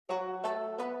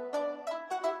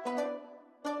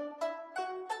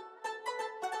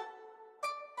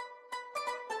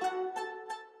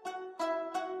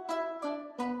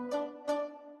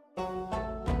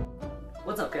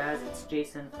What's up, guys? It's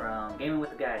Jason from Gaming with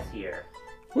the Guys here.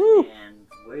 Woo! And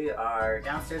we are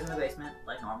downstairs in the basement,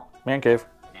 like normal. Man cave.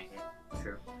 Man cave,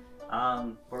 true.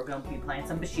 We're going to be playing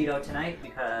some Bushido tonight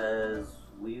because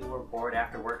we were bored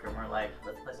after work and we're like,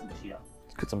 let's play some Bushido.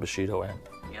 Let's get some Bushido in.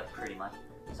 Yep, pretty much.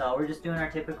 So we're just doing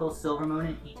our typical Silvermoon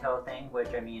and Ito thing, which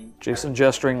I mean... Jason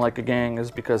gesturing like a gang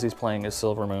is because he's playing his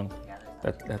Silvermoon. Yeah,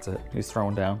 That's it. He's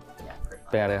throwing down. Yeah, pretty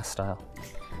much. Badass style.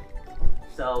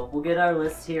 So we'll get our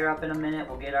lists here up in a minute,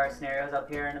 we'll get our scenarios up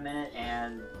here in a minute,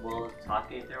 and we'll talk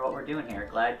you through what we're doing here.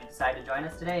 Glad you decided to join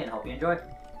us today, and hope you enjoy.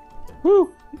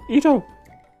 Woo! Ito!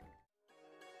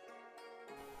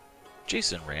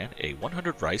 Jason ran a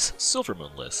 100 rice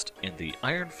Silvermoon list in the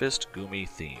Iron Fist Gumi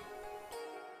theme.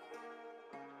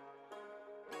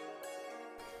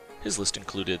 His list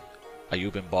included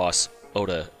Ayubin boss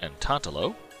Oda and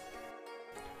Tantalo.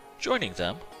 Joining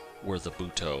them were the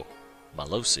Buto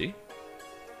Malosi,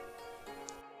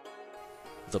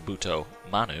 the Buto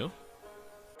Manu,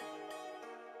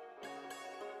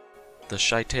 the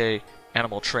Shaite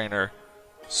animal trainer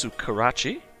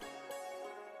Sukarachi,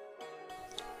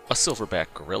 a silverback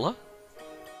gorilla,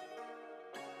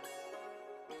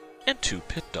 and 2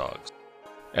 pit dogs.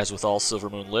 As with all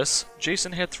Silvermoon lists,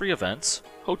 Jason had 3 events,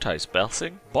 Hotai's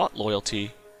Blessing, Bought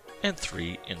Loyalty, and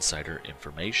 3 insider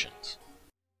informations.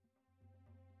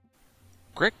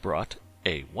 Greg brought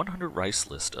a 100 rice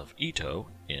list of Ito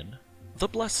in the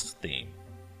Blessed theme.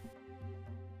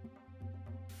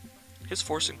 His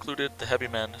force included the heavy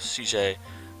men CJ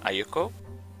Ayako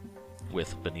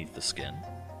with Beneath the Skin,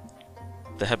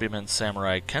 the heavy men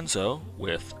Samurai Kenzo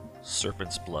with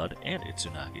Serpent's Blood and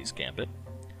Itsunagi's Gambit,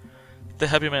 the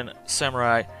heavy men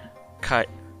Samurai Kai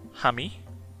Hami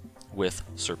with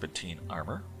Serpentine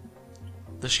Armor,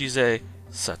 the Shizei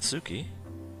Satsuki,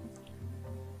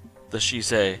 the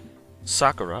Shizei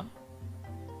Sakura,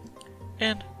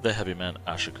 and the heavy men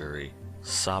Ashiguri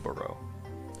Saburo.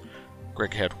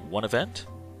 Greg had 1 event,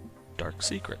 Dark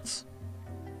Secrets.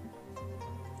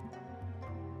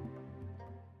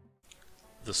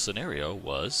 The scenario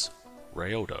was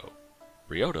Ryodo.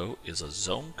 Ryodo is a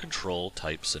zone control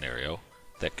type scenario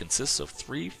that consists of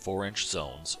 3 4-inch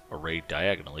zones arrayed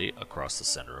diagonally across the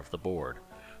center of the board,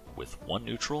 with 1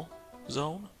 neutral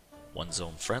zone, 1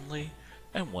 zone friendly,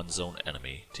 and 1 zone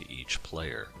enemy to each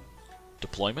player.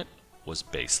 Deployment was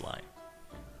baseline.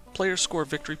 Players score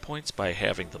victory points by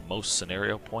having the most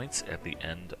scenario points at the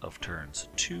end of turns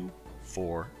 2,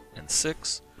 4, and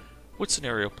 6, with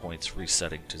scenario points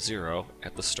resetting to 0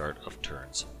 at the start of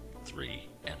turns 3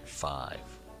 and 5.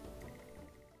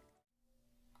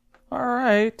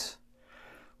 Alright.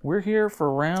 We're here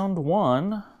for round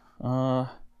 1. I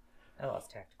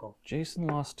lost tactical. Jason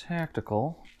lost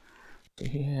tactical.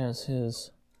 He has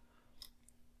his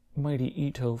mighty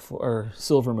Ito or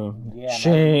Silvermoon. Yeah,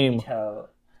 Shame. Ito.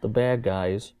 The bad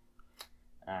guys.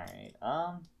 Alright,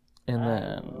 And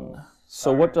then,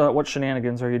 so what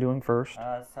shenanigans are you doing first?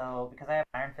 So because I have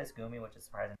Iron Fist Gumi, which is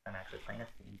surprising, I'm actually playing a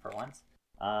theme for once.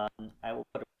 I will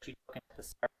put a Bushido token at the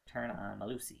start of the turn on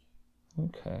Malusi.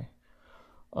 Okay.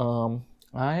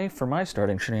 For my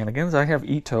starting shenanigans, I have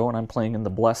Ito, and I'm playing in the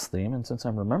Bless theme, and since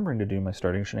I'm remembering to do my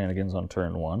starting shenanigans on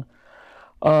turn 1,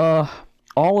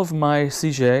 all of my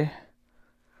CJ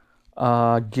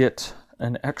get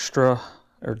an extra,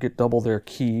 or get double their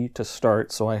key to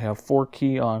start, so I have 4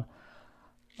 key on,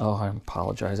 I'm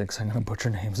apologizing because I'm going to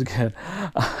butcher names again,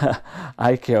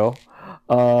 Ayako,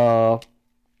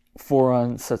 4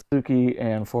 on Satsuki,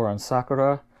 and 4 on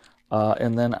Sakura,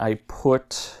 and then I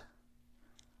put...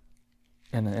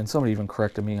 And somebody even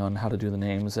corrected me on how to do the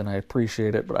names, and I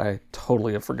appreciate it, but I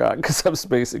totally have forgotten because I'm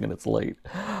spacing and it's late.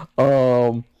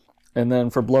 And then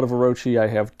for Blood of Orochi, I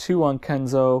have 2 on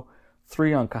Kenzo,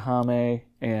 3 on Kahame,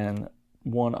 and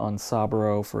 1 on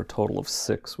Saburo for a total of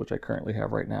 6, which I currently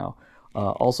have right now.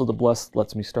 Also, the Blessed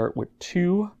lets me start with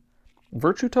 2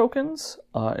 Virtue tokens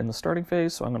in the starting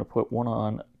phase, so I'm going to put 1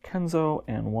 on Kenzo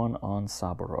and 1 on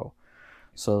Saburo.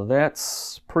 So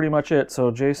that's pretty much it.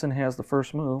 So Jason has the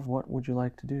first move. What would you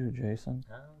like to do, Jason?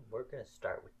 We're going to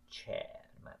start with Chad,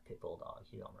 my pit bull dog.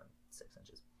 He don't run 6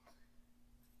 inches.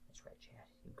 That's right, Chad.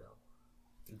 You go.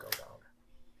 You go, dog.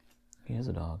 He is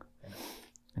a dog.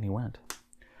 And he went.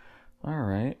 All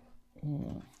right.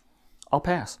 I'll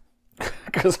pass.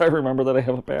 Because I remember that I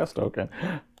have a pass token.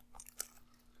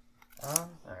 All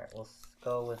right, we'll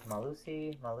go with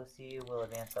Malusi. Malusi will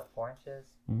advance up 4 inches.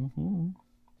 Mm-hmm.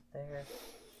 There.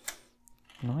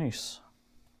 Nice.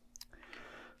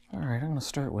 All right, I'm going to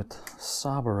start with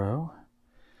Saburo.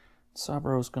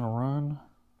 Saburo's going to run.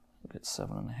 We'll get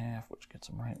 7.5, which gets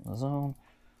him right in the zone.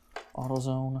 Auto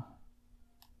zone.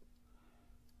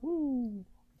 Woo!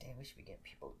 Dang, we should be getting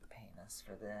people to paying us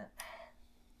for that.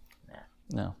 Nah.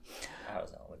 No.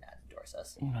 Arizona would not endorse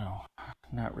us. No,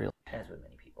 not really. As would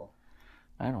many people.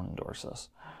 I don't endorse us.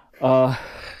 All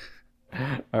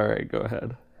right, go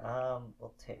ahead.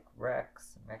 We'll take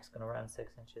Rex. Rex gonna run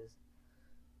 6 inches.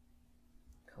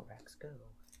 Go Rex, go.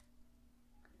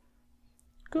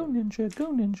 Go ninja,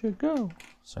 go.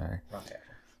 Sorry. Wrong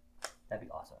direction. That'd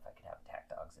be awesome if I could have attack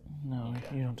dogs. And No,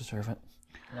 you don't deserve it.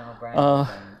 No, Brian would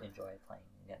enjoy playing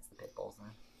against the pit bulls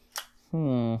then.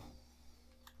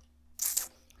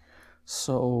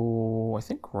 So I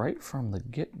think right from the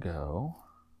get-go,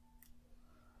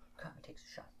 Kami takes a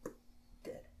shot.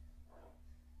 Dead.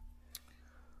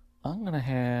 I'm gonna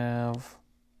have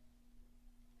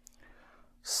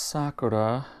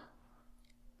Sakura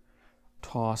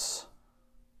toss.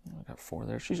 I got 4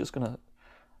 there. She's just gonna.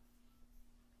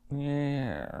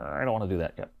 Yeah, I don't want to do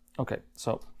that yet. Okay,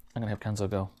 so I'm gonna have Kenzo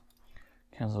go.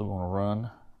 Kenzo gonna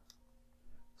run.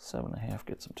 7.5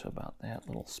 gets him to about that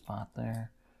little spot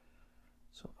there.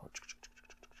 So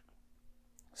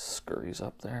scurries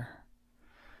up there.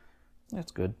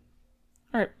 That's good.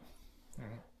 All right.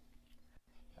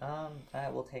 I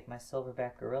will take my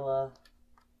silverback gorilla.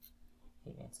 He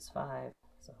advances 5,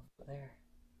 so I'll go there.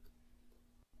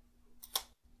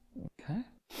 Okay.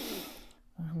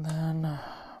 And then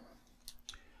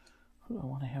who do I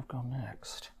want to have go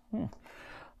next?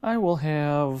 I will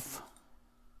have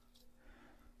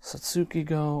Satsuki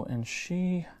go, and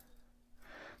she.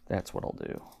 That's what I'll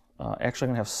do. Actually, I'm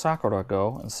going to have Sakura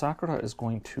go, and Sakura is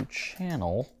going to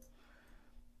channel.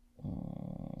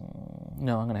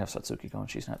 No, I'm going to have Satsuki go, and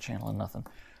she's not channeling nothing.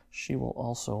 She will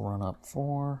also run up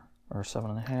 4 or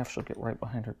 7.5. She'll get right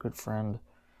behind her good friend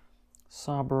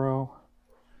Saburo.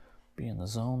 Be in the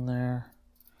zone there.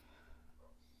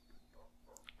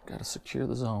 Got to secure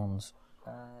the zones.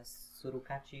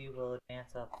 Surukachi will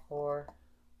advance up 4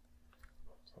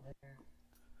 to there.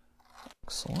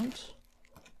 Excellent.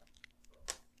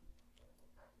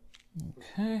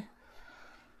 Okay.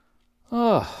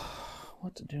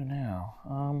 What to do now?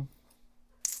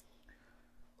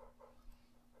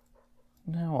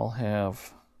 Now I'll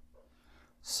have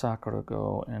Sakura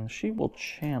go, and she will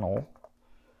channel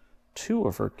 2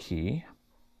 of her ki.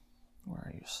 Where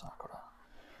are you, Sakura?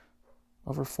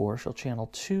 Over 4, she'll channel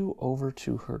 2 over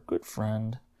to her good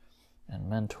friend and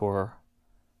mentor,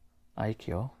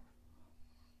 Aikyo.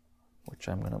 Which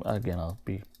I'm going to, again, I'll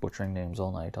be butchering names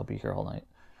all night. I'll be here all night.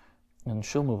 And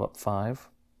she'll move up 5,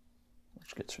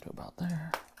 which gets her to about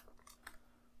there.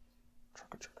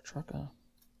 Trucka.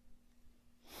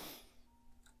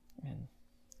 And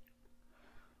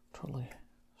totally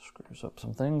screws up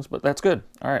some things, but that's good.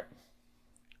 All right.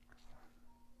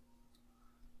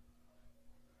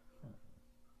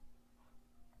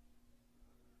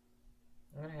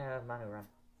 I'm going to have Manu run.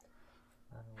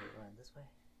 Manu will run this way.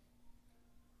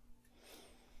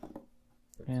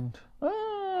 And,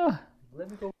 Let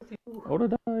me go with you. Oda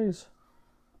dies.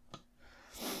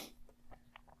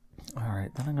 All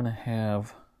right, then I'm going to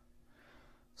have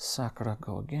Sakura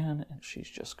go again, and she's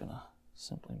just going to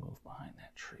simply move behind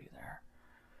that tree there.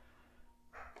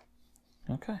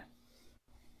 Okay.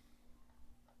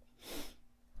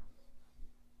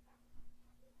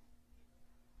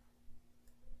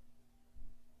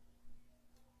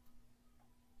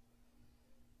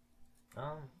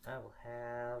 I will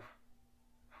have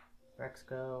Rex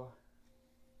go.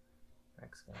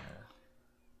 Rex gonna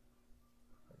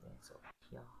advance over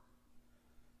here.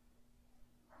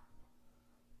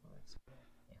 Rex go.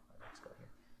 Yeah, Rex go here.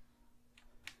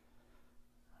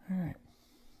 All right.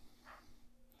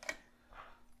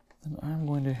 Then I'm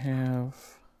going to have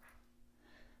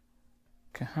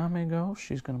Kahame go.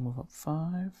 She's going to move up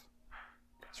 5.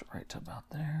 Gets right to about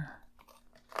there.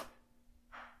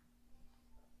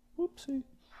 Whoopsie.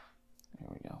 There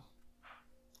we go.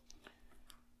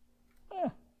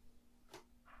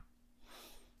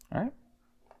 All right.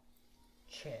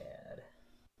 Chad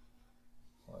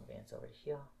will advance over to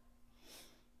here.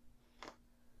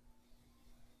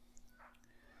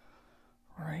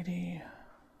 Righty.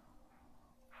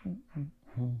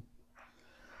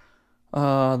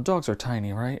 Dogs are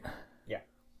tiny, right? Yeah.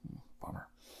 Bummer.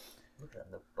 Look at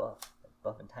them, they're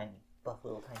buff and tiny. Buff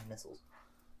little tiny missiles.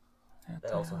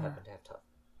 That That also happen to have tough.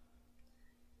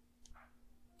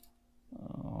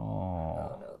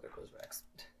 Oh no, there goes Rex.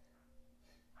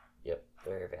 Yep,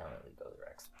 very valiantly goes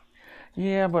Rex.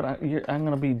 Yeah, but I'm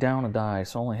going to be down a die,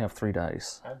 so I only have 3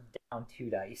 dice. I'm down 2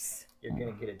 dice. You're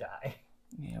gonna get a die.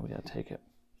 Yeah, we got to take it.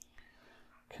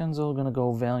 Kenzo going to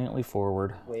go valiantly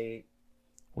forward. Wait.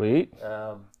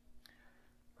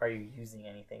 Are you using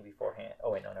anything beforehand?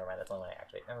 Oh wait, no, never mind. That's only when I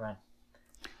activate. Never mind.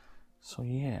 So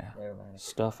yeah, Never mind.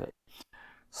 stuff it.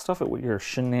 Stuff it with your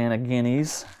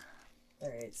shenanigans.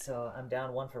 Alright, so I'm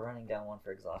down 1 for running, down 1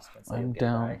 for exhaustion. So I'm you'll get a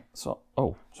down. die. So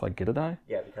I get a die?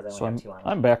 Yeah, because I So only have 2 on me.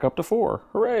 I'm back up to 4.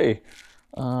 Hooray!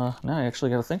 Now I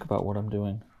actually got to think about what I'm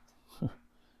doing.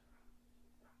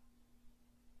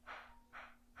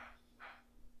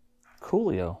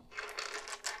 Coolio.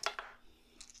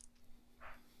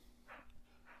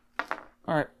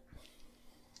 All right.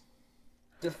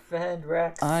 Defend,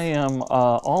 Rex. I am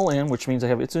all in, which means I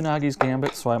have Itsunagi's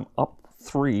Gambit, so I'm up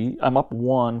 3. I'm up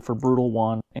 1 for Brutal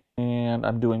 1, and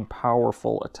I'm doing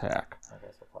Powerful Attack.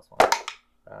 Okay, so +1.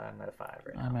 I'm at a 5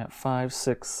 right now. I'm at 5,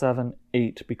 6, 7,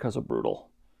 8 because of Brutal.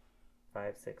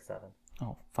 5, 6, 7.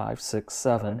 Oh, 5, 6,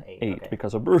 7, 8 okay.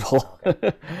 because of Brutal.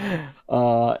 Okay.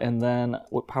 And then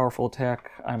with Powerful Attack,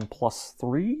 I'm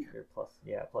 +3. You're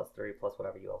 +3 plus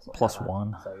whatever you also Plus have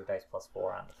 1. So your dice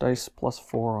 +4 on the 3. Dice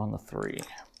 +4 on the 3.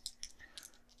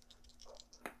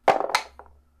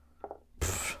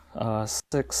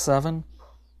 6, 7.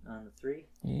 On the 3?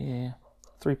 Yeah,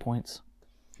 3 points.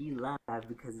 He lied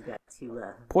because he's got 2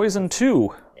 left. Poison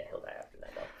 2. Yeah, he'll die after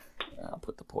that, though. I'll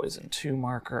put the poison 2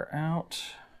 marker out.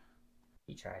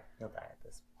 He tried. He'll die at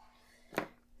this.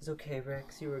 It's okay,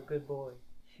 Rex. You were a good boy.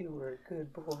 You were a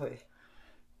good boy.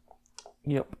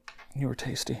 Yep, you were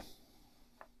tasty.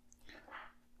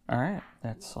 Alright,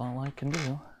 that's all I can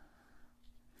do.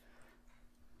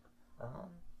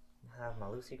 Have my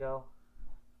Lucy go.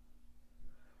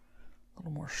 A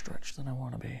little more stretched than I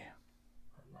want to be.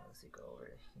 Have my Lucy go over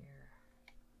to here.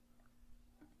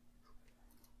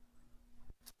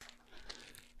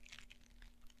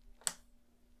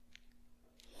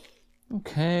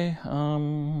 Okay,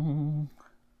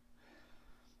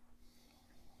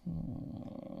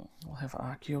 we'll have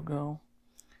Akio go.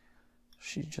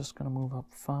 She's just gonna move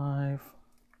up 5.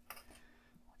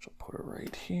 Which will put her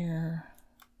right here.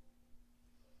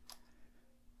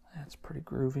 That's pretty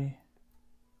groovy.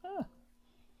 Ah.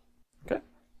 Okay.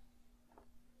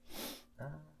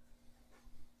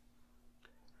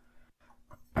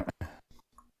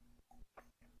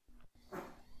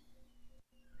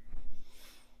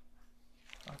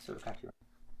 Sort of got you.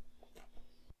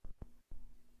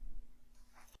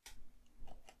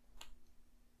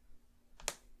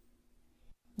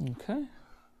 Okay.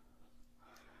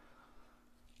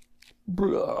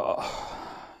 Blah.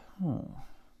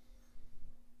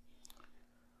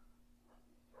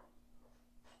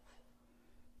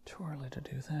 Too early to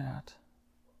do that.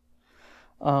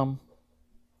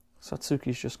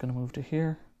 Satsuki's just going to move to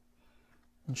here,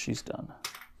 and she's done.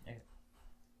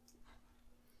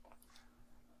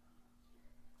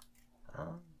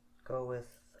 Go with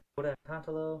Oda and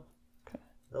Kantalo. Okay.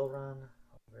 They'll run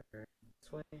over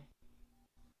this way.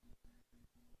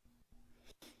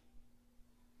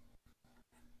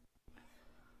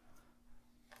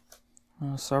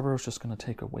 Saburo's just going to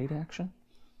take a wait action,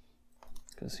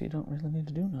 because he don't really need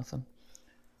to do nothing.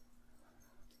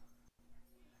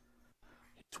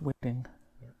 He's waiting.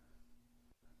 Yep.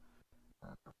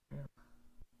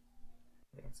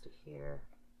 Advance to here.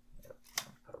 Yep.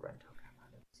 Put a run token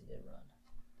on it. He did run.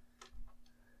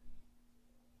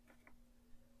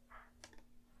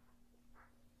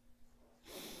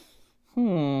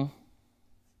 Who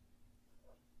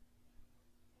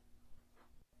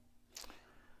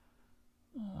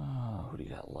do you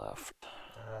got left?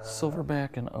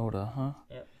 Silverback and Oda, huh?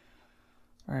 Yep.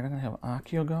 Alright, I'm going to have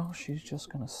Akio go. She's just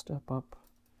going to step up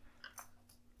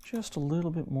just a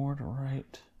little bit more to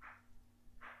right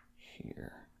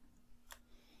here.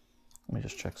 Let me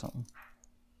just check something.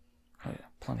 Oh yeah,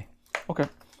 plenty. Okay.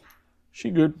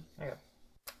 She good. There you go.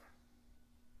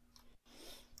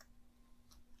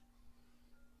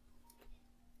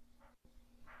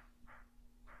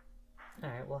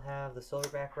 Alright, we'll have the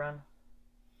Silverback run.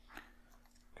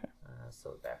 Okay.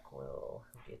 Silverback will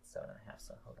get 7.5,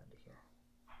 so hold on to here.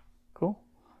 Cool.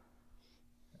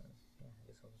 Yeah, I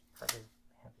guess I'll just park his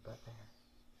happy butt there.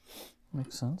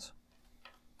 Makes sense.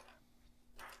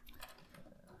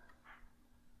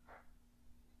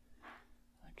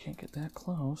 I can't get that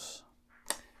close.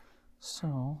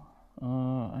 So,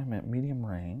 I'm at medium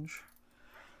range.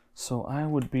 So I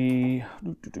would be,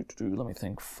 let me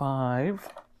think, 5,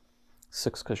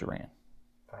 6 because you ran.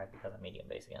 5 because I'm medium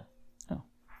base again. Oh,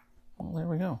 well, there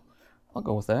we go. I'll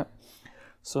go with that.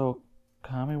 So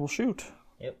Kami will shoot.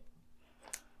 Yep.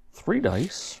 3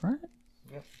 dice, right?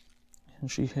 Yep.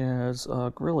 And she has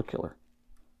Gorilla Killer.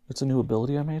 It's a new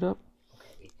ability I made up.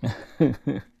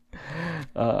 Okay.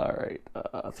 All right,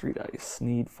 3 dice.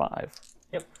 Need 5.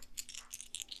 Yep.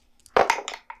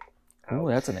 Ooh,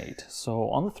 that's an 8. So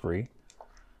on the 3,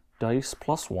 dice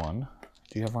plus 1.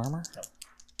 Do you have armor?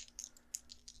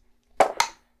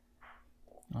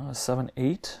 No. 7,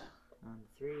 8. On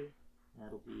 3.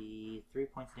 That'll be 3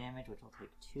 points of damage, which I'll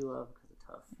take 2 of because it's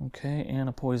tough. Okay, and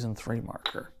a poison 3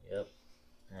 marker. Yep.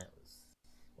 That was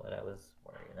what I was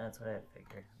worried. That's what I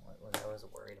figured. What I was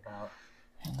worried about.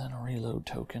 And then a reload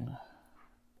token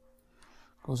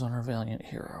goes on our valiant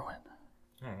hero.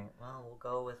 Alright, well, we'll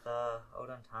go with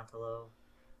Odon Tantalo.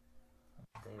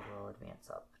 They will advance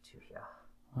up to here.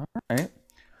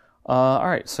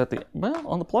 Alright, so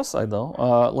on the plus side though,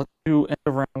 let's do end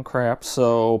of round crap.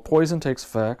 So poison takes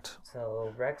effect.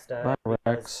 So Rex dies. Bye,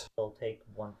 Rex. He'll take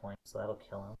 1 point, so that'll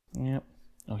kill him. Yep.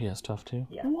 Oh, he has tough too?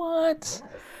 Yeah. What? Yes,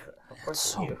 of It's course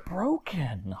so you do.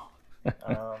 broken.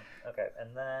 Okay,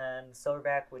 and then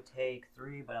Silverback would take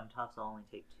 3, but I'm tough, so I'll only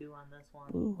take 2 on this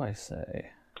one. Ooh, I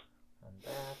say. And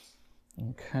that.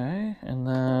 Okay, and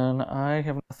then I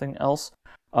have nothing else.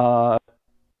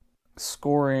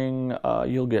 Scoring,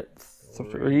 you'll get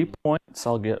 3 points.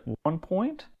 I'll get 1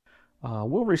 point.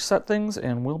 We'll reset things,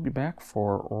 and we'll be back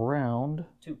for round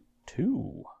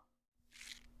 2.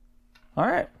 All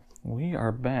right, we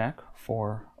are back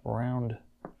for round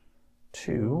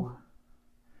 2.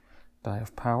 Die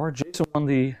of Power. Jason won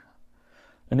the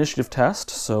initiative test,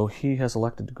 so he has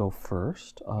elected to go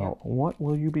first. Yep. What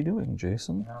will you be doing,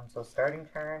 Jason? So starting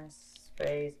turn,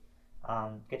 phase,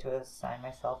 get to assign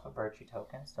myself a virtue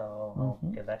token, so I'll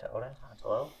give that to Odon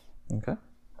Tantalo. Okay.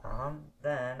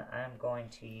 Then I'm going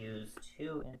to use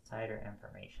 2 insider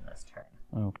information this turn.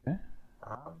 Okay.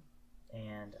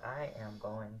 And I am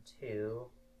going to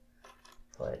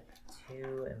put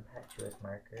 2 impetuous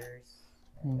markers.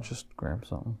 Just grab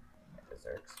something.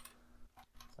 Berserks.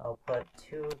 So I'll put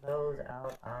 2 of those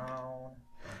out on.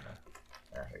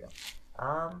 There we go.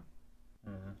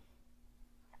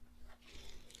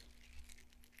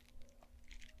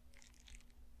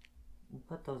 We'll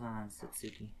put those on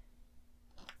Satsuki.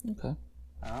 Okay.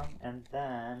 And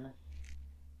then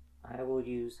I will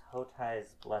use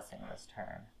Hotai's Blessing this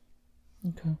turn.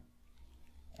 Okay.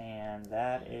 And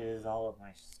that is all of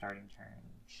my starting turn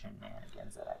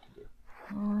shenanigans that I can do.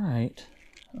 All right.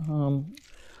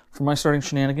 For my starting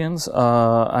shenanigans,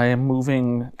 I am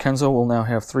moving. Kenzo will now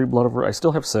have 3 Blood of I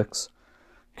still have 6.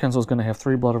 Kenzo's going to have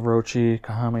 3 Blood of Orochi.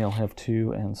 Kahame will have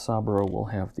 2, and Saburo will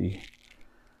have the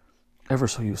ever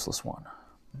so useless 1.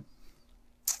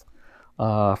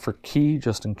 For Ki,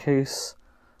 just in case,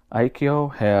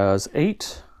 Aikyo has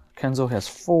 8. Kenzo has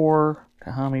 4.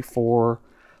 Kahame 4.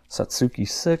 Satsuki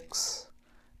 6.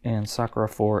 And Sakura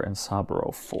 4 and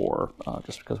Saburo 4,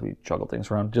 just because we juggle things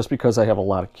around. Just because I have a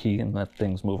lot of Ki and that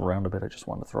things move around a bit, I just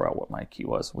wanted to throw out what my Ki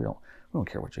was. We don't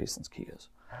care what Jason's Ki is.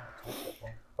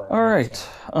 All right,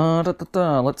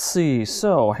 let's see.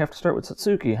 So I have to start with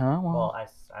Satsuki, huh? Well, I'm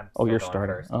still you're going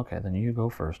starting. first. Okay, then you go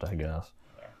first, I guess.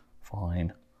 Yeah.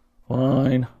 Fine.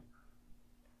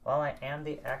 Well, I am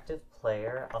the active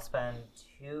player. I'll spend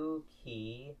 2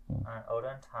 Ki on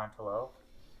Odon Tantalo.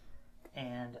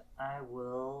 And I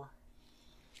will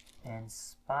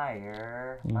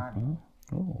inspire Manu.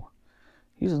 Oh,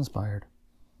 he's inspired.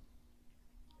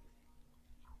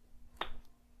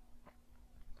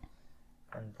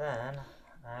 And then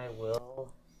I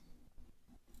will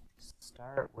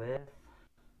start with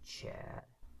Chad.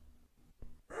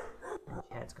 And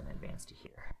Chad's going to advance to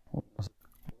here. What was it?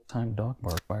 Time dog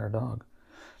bark by our dog.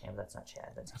 Yeah, but that's not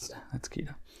Chad. That's Kita. That's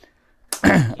Kita.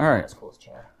 Kita's All right. not as cool as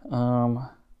Chad.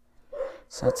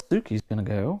 Satsuki's gonna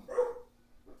go.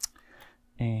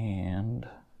 And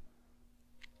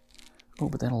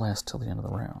but that'll last till the end of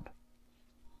the round.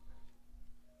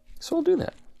 So we'll do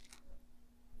that.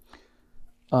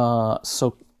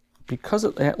 So because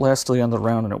it lasts till the end of the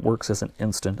round and it works as an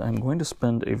instant, I'm going to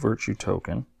spend a virtue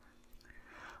token.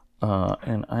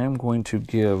 And I am going to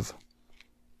give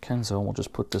Kenzo, and we'll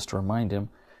just put this to remind him,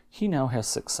 he now has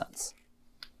 6 cents.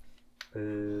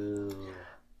 Boo.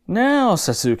 Now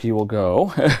Satsuki will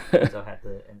go. So had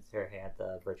the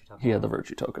virtue token. He had the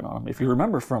virtue token on him. If you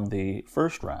remember from the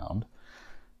first round,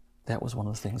 that was one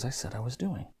of the things I said I was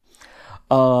doing.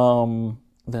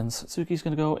 Then Satsuki's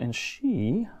going to go, and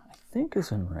she, I think,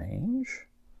 is in range.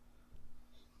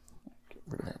 Get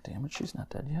rid of that damage. She's not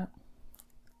dead yet.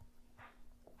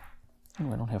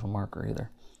 Oh, I don't have a marker either.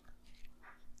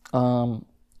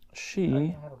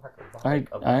 She...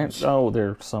 Oh,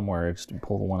 they're somewhere. I just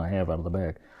pull the one I have out of the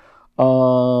bag.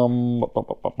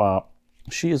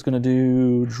 She is going to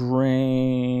do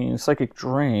Psychic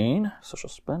Drain. So she'll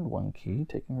spend 1 Ki,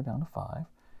 taking her down to 5.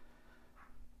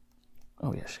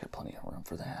 Oh yeah, she's got plenty of room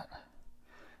for that.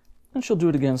 And she'll do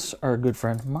it against our good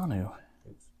friend Manu.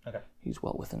 Okay. He's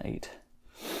well within 8.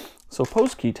 So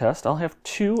post-Ki test, I'll have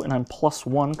 2, and I'm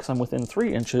 +1 because I'm within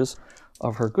 3 inches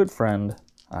of her good friend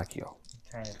Akio. I'm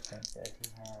trying to think that he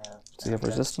has Does he have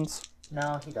resistance?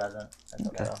 No, he doesn't. That's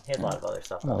okay. Okay. He has a lot of other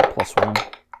stuff. Well,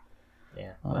 +1.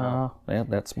 Yeah. Well, yeah,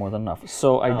 that's more than enough.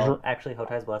 So actually,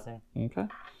 Hotai's Blessing. Okay.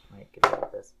 Might get rid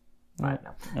of this. No.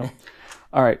 No.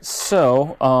 All right,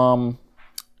 so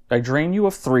I drain you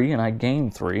of 3 and I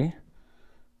gain 3.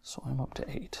 So I'm up to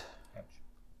 8.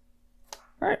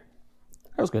 All right.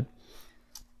 That was good.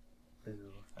 Boo.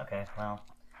 Okay, well,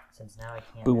 since now I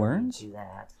can't Boo really earns? do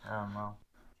that, well,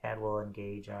 Chad will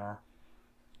engage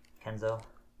Kenzo.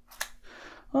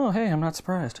 Oh, hey, I'm not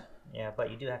surprised. Yeah, but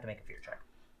you do have to make a fear check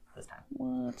this time.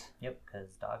 What? Yep,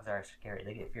 because dogs are scary.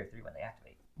 They get fear 3 when they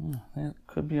activate. That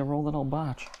could be a roll that I'll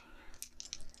botch.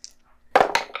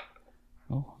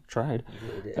 Oh, tried. You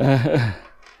really did.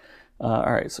 All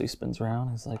right, so he spins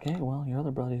around. He's like, hey, well, your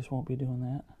other buddies won't be doing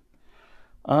that.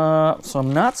 So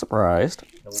I'm not surprised.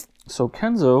 Nope. So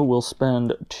Kenzo will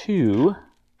spend 2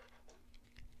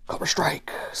 Cover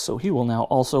Strike. So he will now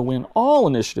also win all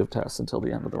initiative tests until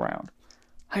the end of the round.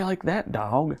 I like that,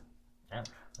 dog. Yeah,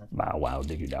 Bow wow,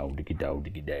 diggy dog, diggy dog,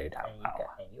 diggy day, dow,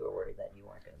 and you were worried that you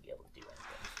weren't going to be able to do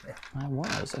anything. I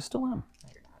was. I still am.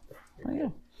 No, you're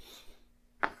not.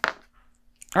 I am.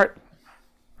 All right.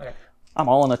 Okay. I'm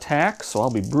all in attack, so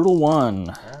I'll be brutal 1.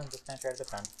 I'm just going to try to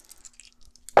defend.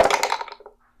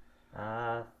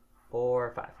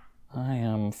 4, 5. I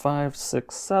am 5,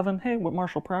 6, 7. Hey, with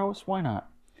martial prowess, why not?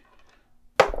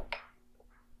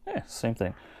 Yeah, same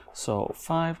thing. So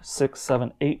 5, 6,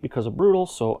 7, 8 because of brutal,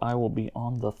 so I will be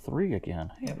on the 3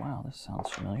 again. Hey, wow, this sounds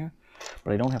familiar.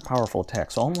 But I don't have powerful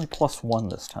attack, so only +1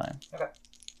 this time. Okay.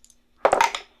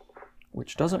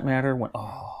 Which doesn't matter when...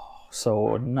 Oh,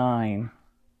 so 9.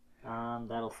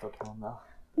 That'll still kill him, though.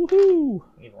 Woohoo!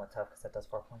 Even with tough, because that does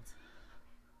 4 points.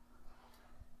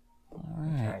 All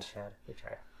Good try, right. Chad. Good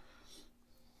try.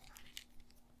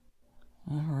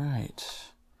 All right.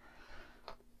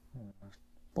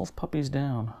 Both puppies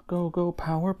down. Go, go,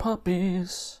 power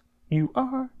puppies. You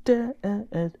are dead.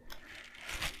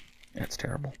 That's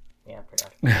terrible. Yeah, pretty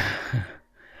much.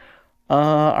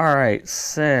 All right.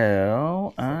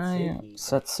 So Satsuki.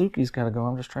 Satsuki's got to go.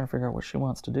 I'm just trying to figure out what she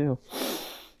wants to do.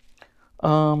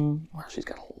 Well, she's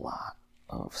got a lot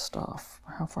of stuff.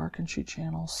 How far can she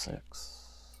channel? 6.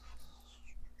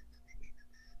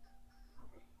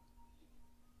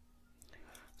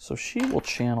 So she will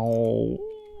channel.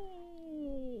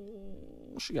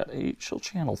 She got 8. She'll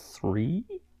channel 3.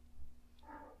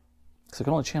 Because I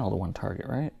can only channel to 1 target,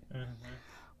 right? Mm-hmm.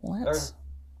 Well, that's.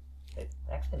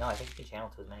 Actually, no, I think you can channel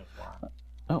to as many as you want.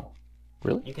 Oh,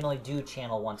 really? You can only do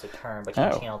channel once a turn, but you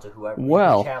can channel to whoever.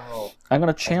 Well, channel I'm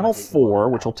going to channel much as you 4,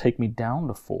 want. which will take me down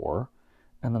to 4.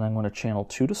 And then I'm going to channel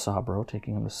 2 to Sabro,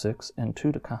 taking him to 6, and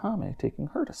 2 to Kahame, taking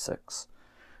her to 6.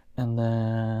 And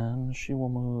then she will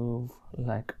move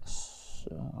like so.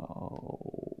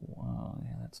 Well,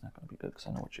 yeah, that's not going to be good because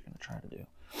I know what you're going to try to do.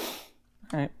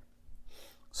 All right.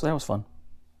 So that was fun.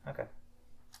 Okay.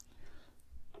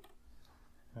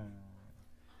 Okay.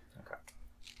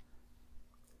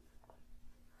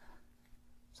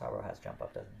 Sabro has jump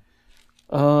up, doesn't he?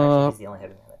 Actually, he's the only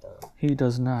heavy man that doesn't. He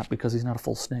does not because he's not a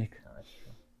full snake. No, that's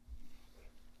true.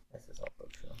 This is also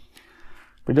true.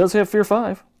 But he does have Fear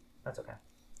 5. That's okay.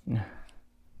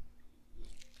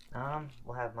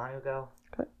 We'll have Manu go.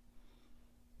 Okay.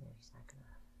 Yeah, he's not gonna.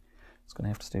 He's going to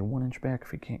have to stay 1 inch back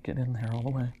if he can't get in there all the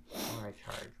way. Or I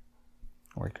charge.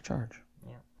 Or he could charge.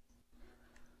 Yeah.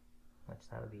 Which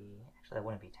that would be. Actually, that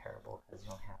wouldn't be terrible because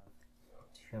you don't have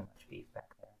too much beef back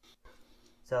there.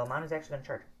 So Manu's actually gonna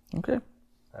charge. Okay.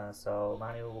 So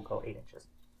Manu will go 8 inches.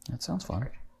 That sounds fun.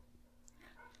 Charge.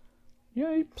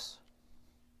 Yipes.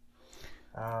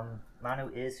 Manu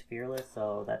is fearless,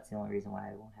 so that's the only reason why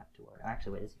I won't have to worry.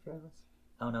 Actually, wait, is he fearless?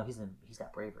 Oh no, he's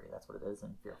got bravery. That's what it is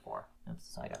in Fear 4. Oops,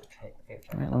 so I got to fear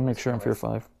check. All right, let me make sure I'm Fear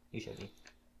 5. You should be.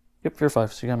 Yep, Fear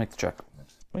 5, so you gotta make the check.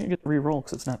 Well, you get to re-roll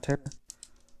because it's not terror.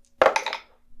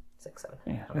 6, 7.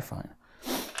 Yeah, Okay. you're fine.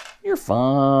 You're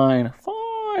fine.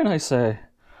 Fine, I say.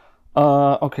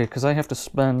 Okay, because I have to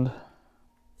spend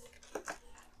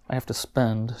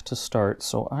to start,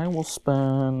 so I'm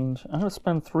going to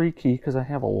spend 3 key because I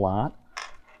have a lot.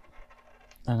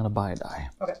 I'm going to buy a die.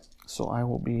 Okay. So I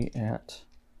will be at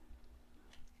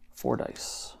 4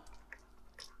 dice.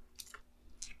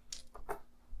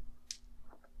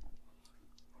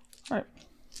 All right.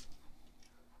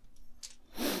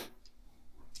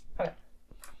 Okay.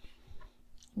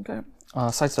 Okay.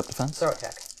 Sidestep defense. Throw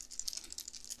attack.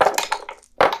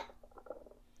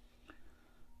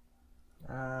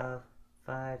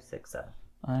 5, 6, 7.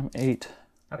 I'm 8.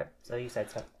 Okay, so you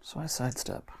sidestep. So I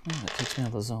sidestep. That takes me out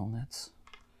of the zone. That's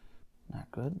not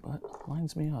good, but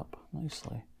lines me up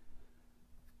nicely.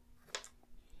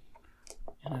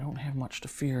 And I don't have much to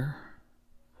fear.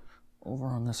 over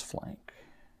on this flank.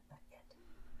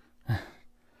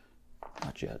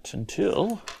 Not yet.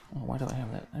 Until... Oh, why do I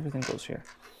have that? Everything goes here.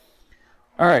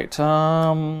 All right.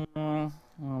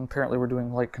 Apparently we're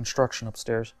doing light construction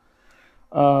upstairs.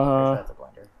 That's a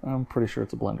blender. I'm pretty sure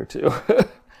it's a blender too.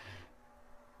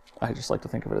 I just like to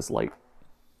think of it as light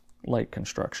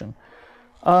construction.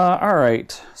 All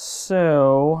right.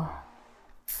 So...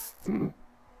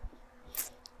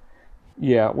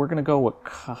 Yeah, we're going to go with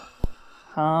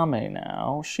Kame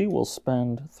now. She will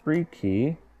spend 3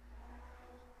 ki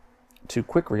to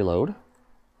quick reload.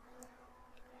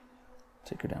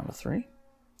 Take her down to 3.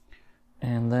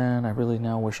 And then I really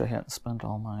now wish I hadn't spent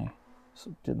all my...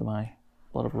 did my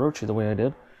Blood of Orochi the way I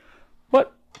did.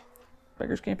 But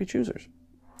beggars can't be choosers.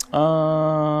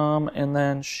 And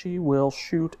then she will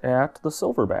shoot at the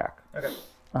silverback. Okay.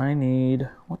 I need...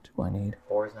 What do I need?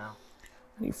 4s now.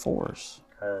 I need 4s.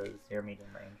 Because you're medium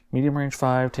range. Medium range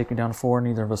 5, take me down to 4.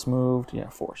 Neither of us moved. Yeah,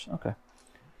 4s. Okay.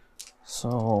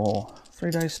 So 3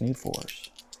 dice, need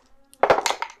 4s.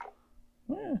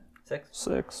 6.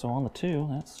 6. So on the 2,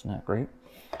 that's not great.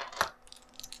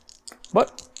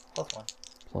 But Plus 1.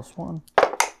 plus 1.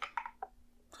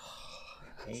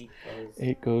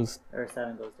 8 goes. Or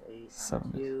 7 goes to 8.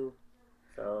 7. 2.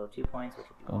 So 2 points, which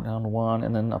would be Going down to 1,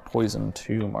 and then a poison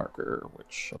 2 marker,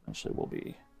 which eventually will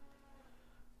be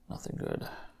nothing good.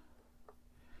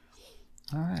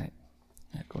 All right.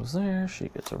 That goes there. She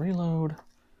gets a reload.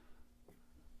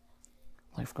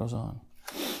 Life goes on.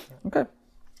 Okay.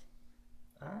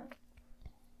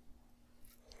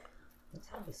 Let's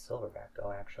have the silverback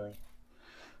go, actually.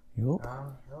 Yup.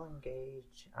 He'll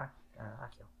engage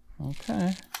Akio.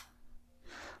 Okay.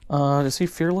 Is he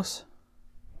fearless?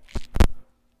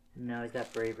 No, he's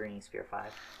got bravery and he's fear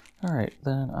 5. All right,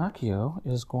 then Akio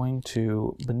is going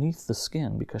to Beneath the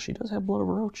Skin because she does have Blood of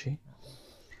Orochi.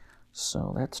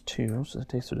 So that's 2, so that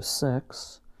takes her to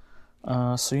 6.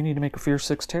 So you need to make a fear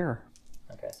 6 terror.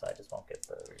 Okay, so I just won't get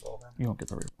the reroll then. You won't get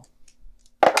the reroll.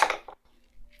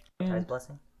 Tide's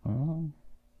blessing? 5.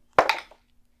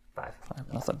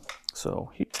 5, nothing. So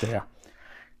he's there.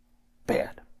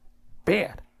 Bad.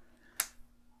 Bad.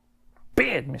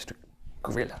 Bad, Mr.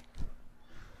 Gorilla.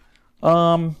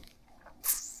 How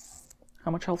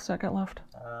much health has that got left?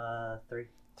 3.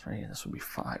 3. This would be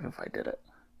 5 if I did it.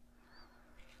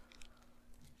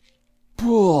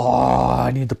 Oh,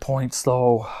 I need the points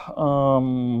though.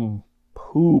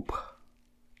 Poop.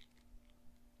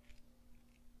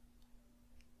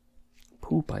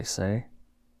 Poop, I say.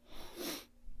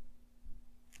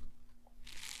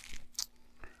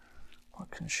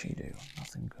 What can she do?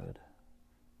 Nothing good.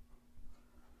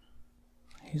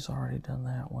 He's already done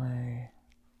that way.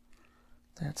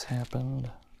 That's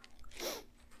happened.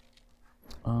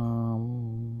 I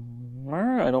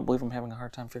don't believe I'm having a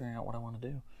hard time figuring out what I want to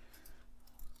do.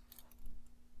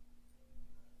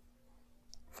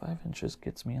 5 inches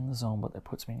gets me in the zone, but that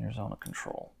puts me in your zone of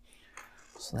control.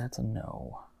 So that's a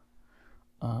no.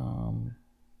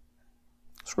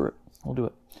 Screw it. We'll do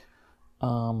it.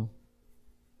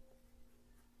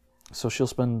 So she'll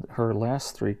spend her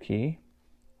last 3 ki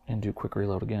and do quick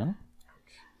reload again.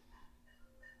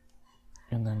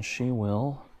 And then she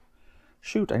will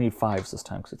shoot. I need 5s this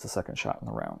time because it's the second shot in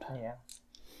the round. Yeah.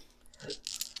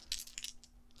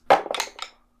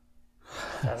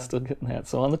 Still getting that.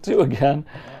 So on the 2 again.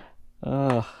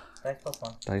 Dice plus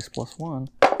 1. Dice plus 1.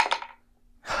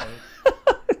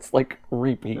 It's like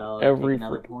repeat So every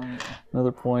another point.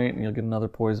 another point, and you'll get another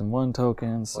poison 1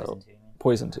 token. So Poison 2.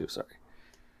 poison 2, sorry.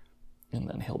 And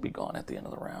then he'll be gone at the end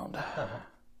of the round.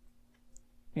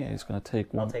 Yeah, he's gonna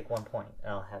take 1. I'll take 1 point.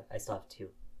 I still have 2.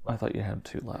 I thought you had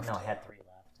 2 left. No, I had 3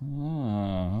 left.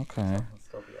 Oh, okay. It'll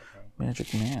still be okay.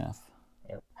 Magic math.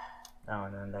 Yep. Oh,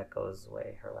 and then that goes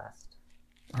away. Her last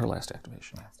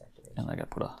activation. activation. And I got to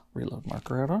put a reload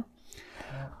marker out on.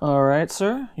 All right,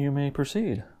 sir. You may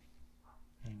proceed.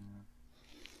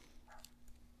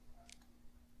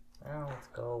 Now let's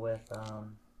go with That's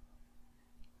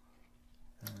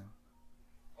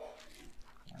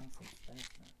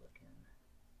not looking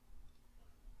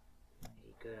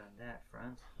mighty good on that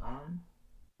front.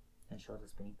 And she'll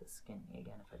just beneath the skin me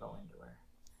again if I go into her.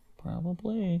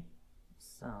 Probably.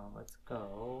 So let's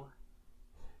go.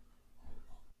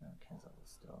 Kenzo will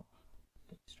still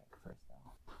get a strike first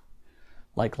though.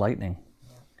 Like lightning.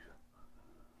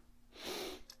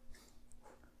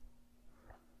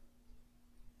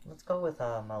 Let's go with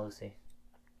Malusi.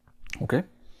 Okay.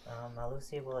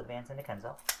 Malusi will advance into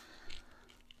Kenzo.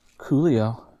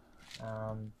 Coolio.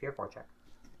 Fear 4 check.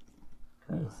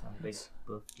 Because I'm a big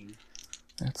buff dude.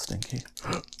 That's stinky.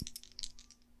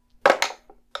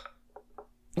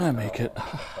 I make it.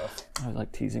 I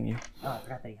like teasing you. Oh, I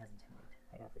forgot that he has intimidation.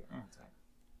 yeah, for your answer.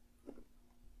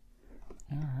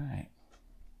 All right.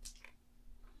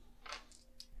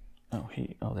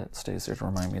 Oh, that stays there to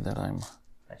remind me that I'm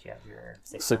That you have your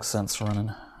Sixth Sense running.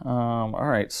 All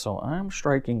right, so I'm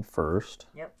striking first.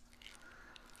 Yep.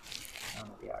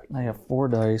 I have 4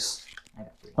 dice. I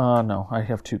got 3. No, I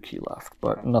have 2 key left,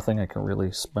 but nothing I can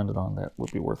really spend it on that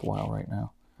would be worthwhile right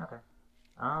now. Okay.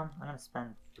 I'm gonna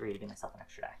spend 3 to give myself an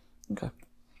extra die. Okay.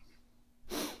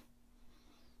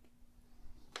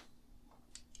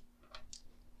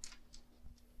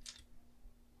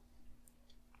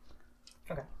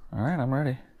 Okay. All right, I'm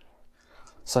ready.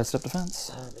 Sidestep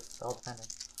defense. It's all defending.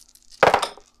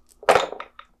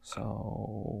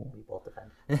 So We both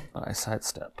defend. but I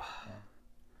sidestep.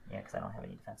 Yeah, because I don't have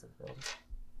any defensive abilities.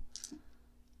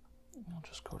 I'll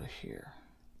just go to here.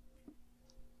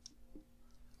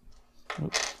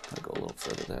 Oops, I'll go a little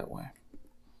further that way.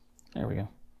 There we go.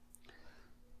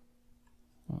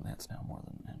 Oh, that's now more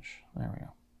than an inch. There we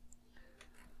go.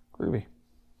 Groovy.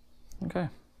 Okay.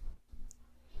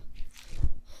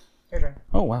 Your turn.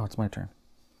 Oh, wow, it's my turn.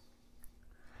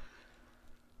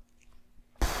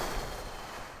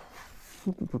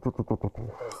 For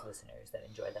those listeners that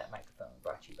enjoyed that microphone,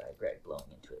 brought to you by Greg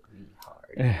blowing into it really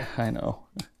hard. I know.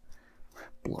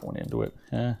 Blowing into it.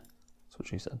 Yeah, that's what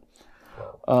she said.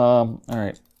 Whoa. All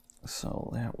right. So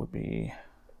that would be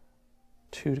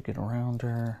 2 to get around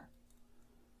her.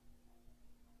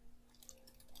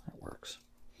 That works.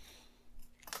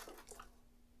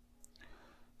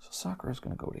 So Sakura's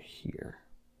going to go to here.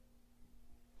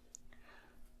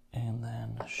 And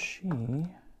then she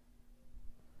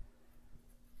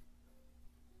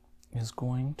is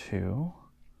going to...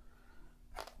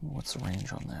 What's the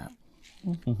range on that?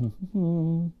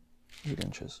 8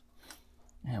 inches.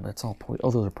 Yeah, but it's all poison. Oh,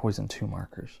 those are poison 2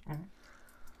 markers.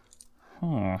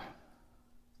 Yeah,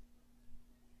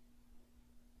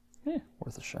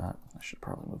 worth a shot. I should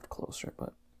probably move closer,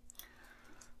 but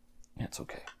it's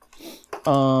okay.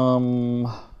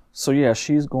 So yeah,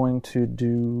 she's going to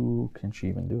do... Can she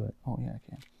even do it? Oh yeah, I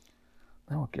can.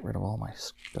 That will get rid of all my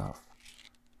stuff.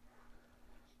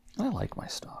 I like my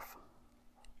stuff.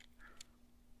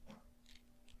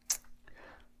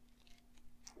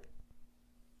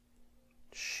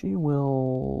 She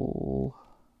will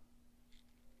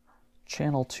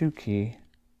channel 2 key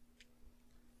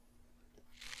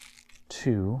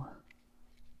to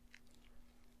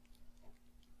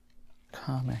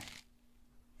Kame.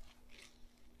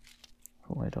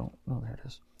 Oh, I don't know. There it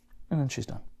is. And then she's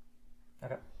done.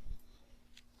 Okay.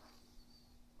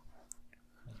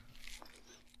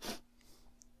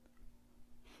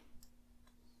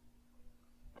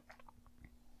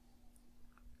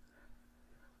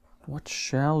 What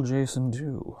shall Jason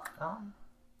do? I'm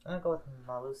gonna go with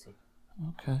Malusi.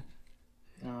 Okay.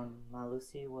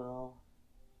 Malusi will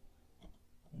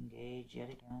engage yet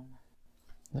again.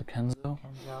 The Kenzo?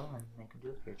 Kenzo, and make him do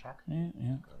a fear check. Yeah,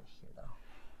 yeah. Go here though.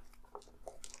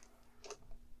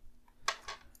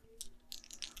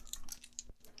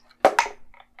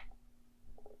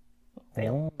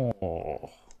 Fail. Oh.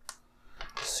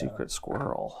 Secret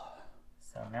squirrel.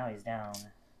 So now he's down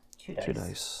 2 dice. 2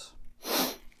 dice.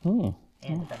 Hmm.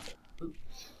 And defensive. Ooh.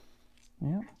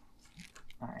 Yeah.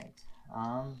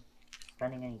 Alright.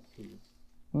 Spending any key.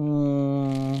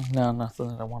 No, nothing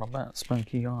that I want to spend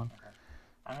key on. Okay.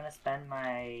 I'm gonna spend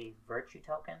my virtue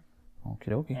token. Okie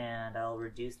dokie. And I'll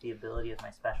reduce the ability of my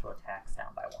special attacks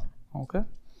down by 1. Okay.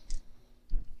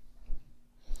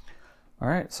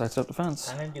 Alright, sidestep defense.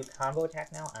 I'm gonna do combo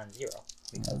attack now on 0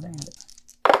 because I have it.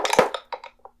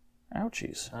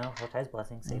 Ouchies. Well, Hotai's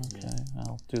blessing saves me. Okay,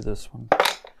 I'll do this one.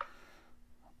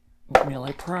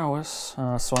 Melee prowess.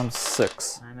 So I'm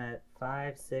 6. I'm at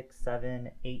 5, 6,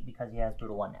 7, 8 because he has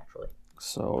brutal 1 naturally.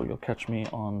 So you'll catch me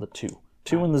on the 2.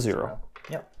 2 and the 0.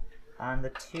 Yep. On the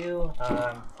 2,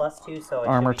 plus 2, so it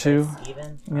Armor should be 2.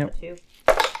 Even on Yep. the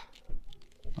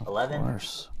 2. 11. Of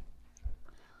course.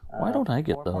 Why don't I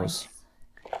get 4 those? points.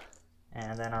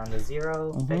 And then on the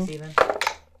 0, fix even.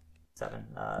 7.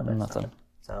 That's Nothing. 7.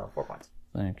 So 4 points.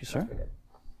 Thank you, sir. That's pretty good.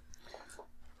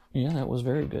 Yeah, that was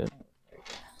very good.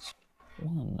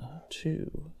 1,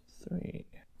 2, 3,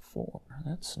 4.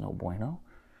 That's no bueno.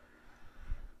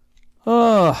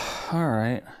 Oh, all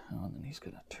right. Oh, and then he's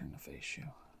gonna turn to face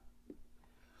you.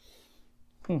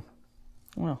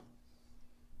 Well,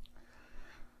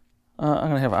 I'm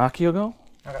gonna have Akio go.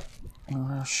 Okay.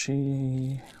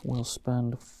 She will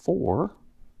spend 4,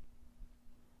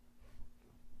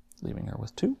 leaving her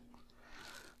with 2,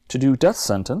 to do death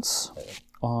sentence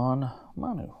on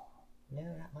Manu. No,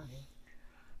 not money.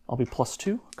 I'll be plus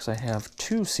 2 because I have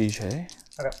 2 CJ.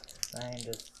 Okay. Fine,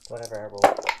 just whatever I roll.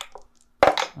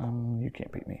 You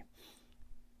can't beat me.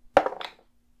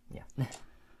 Yeah.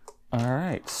 All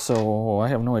right, so I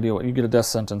have no idea what you get a death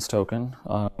sentence token.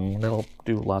 That'll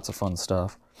do lots of fun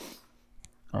stuff.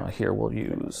 Here we'll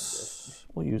use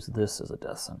this as a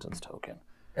death sentence token.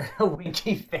 A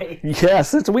winky face.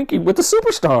 Yes, it's Winky with the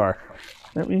superstar.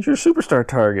 That means you're a superstar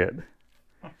target.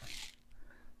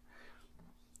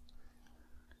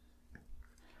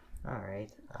 All right.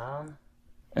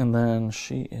 And then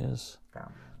she is.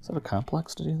 Down. Is that a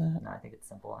complex to do that? No, I think it's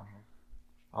simple on her.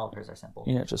 All of hers are simple.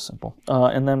 Yeah, just simple.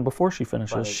 And then before she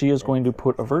finishes, she is going to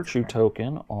put a virtue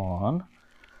token on.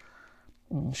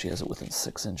 She has it within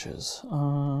 6 inches.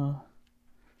 She'll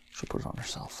put it on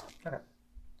herself. Okay.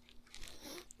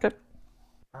 Okay.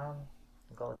 We'll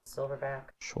go with Silverback,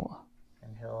 Sure.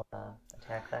 and he'll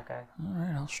attack that guy. All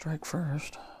right, I'll strike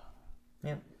first.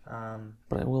 Yep.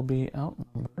 But I will be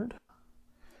outnumbered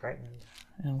Frightened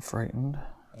and frightened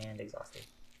and exhausted.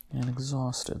 and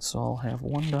exhausted, so I'll have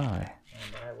 1 die.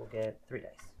 And I will get 3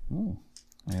 dice.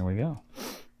 There we go.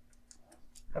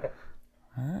 Okay.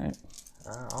 All right.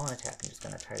 I'll attack. I'm just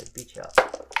gonna try to beat you up.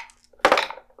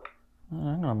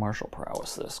 I'm gonna martial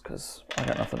prowess this because I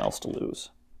got nothing else to lose.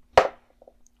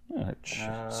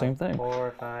 Same thing.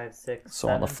 4, 5, 6, So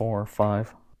 7. on the 4,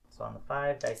 5. So on the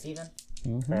 5, dice even.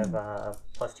 Mm-hmm. I have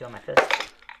 +2 on my fist.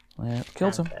 That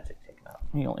kills him. That should take him out.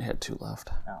 He only had 2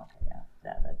 left. Oh, okay, yeah.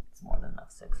 That's more than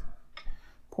enough. 6.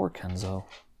 Poor Kenzo.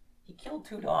 He killed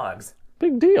 2 dogs.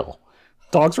 Big deal.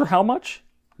 Dogs were how much?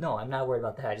 No, I'm not worried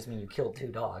about that. I just mean you killed 2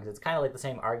 dogs. It's kind of like the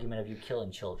same argument of you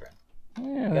killing children.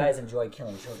 Yeah, You guys enjoy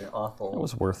killing children awful. it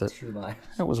was worth it. Too much.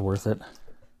 It was worth it.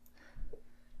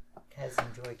 You guys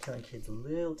enjoy killing kids a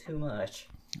little too much.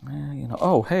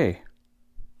 Oh, hey.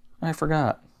 I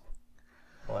forgot.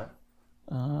 What?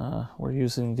 We're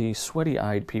using the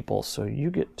sweaty-eyed people, so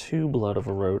you get 2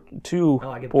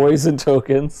 I get poison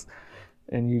tokens,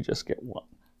 and you just get 1.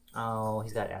 Oh,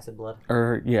 he's got acid blood.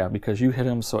 Or yeah, because you hit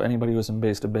him, so anybody who's in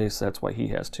base to base, that's why he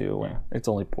has 2, and it's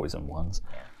only poison ones,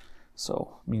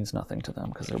 so means nothing to them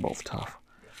because they're both tough.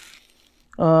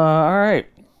 All right,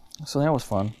 so that was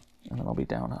fun, and then I'll be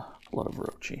down a Blood of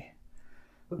Orochi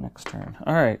next turn.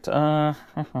 All right.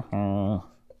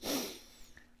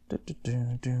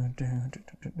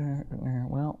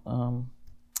 Well,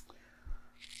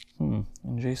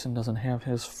 and Jason doesn't have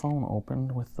his phone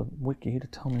open with the wiki to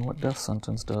tell me what death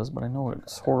sentence does, but I know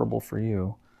it's horrible for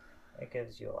you. It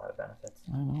gives you a lot of benefits.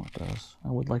 I know it does. I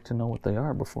would like to know what they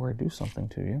are before I do something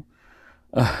to you.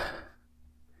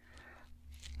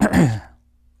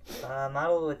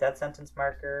 Model with death sentence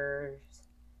markers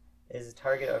is a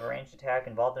target of a ranged attack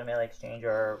involved in a melee exchange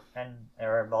or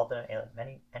involved in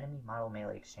an enemy model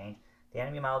melee exchange. The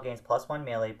enemy model gains +1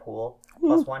 melee pool,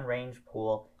 +1 range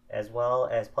pool, as well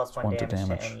as +1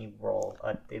 damage to any roll.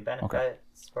 The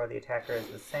benefits for the attacker is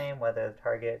the same, whether the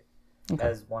target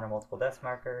has 1 or multiple death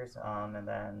markers, and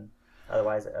then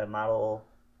otherwise a models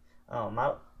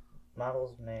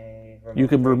may remove You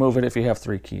can remove it if you have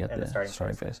 3 key at in the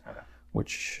starting phase. Okay.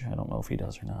 Which I don't know if he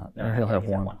does or not. No, Or he'll have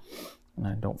he's got 1. And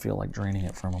I don't feel like draining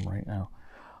it from him right now.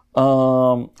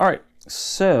 All right,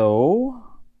 so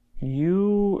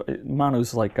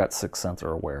Manu's like got 6th sense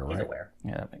or aware, right? He's aware.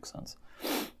 Yeah, that makes sense.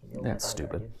 That's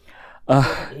stupid.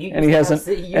 And he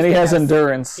has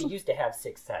endurance. He used to have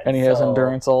 6 sense. And he has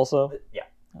endurance also? Yeah.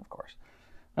 Of course.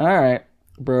 All right,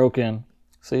 broken.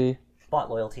 See? Bought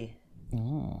loyalty.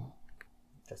 Mm.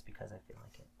 Just because I feel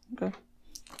like it. Okay.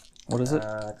 What is it?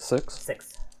 6?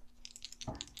 6.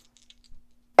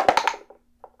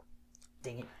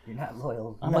 Dang it, you're not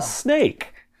loyal. I'm a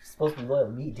snake. You're supposed to be loyal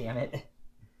to me, damn it.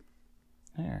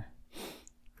 There.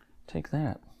 Take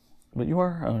that. But you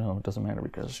are... Oh, no, it doesn't matter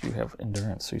because you have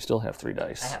endurance, so you still have 3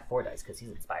 dice. I have 4 dice because he's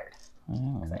inspired.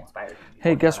 Oh. I inspired him.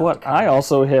 Hey, guess what? I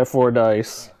also have 4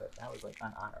 dice. Yeah, but that was like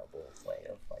an honorable way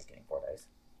of like getting 4 dice.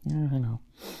 Yeah, I know.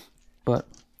 But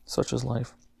such is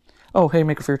life. Oh, hey,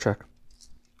 make a fear check.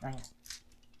 Oh,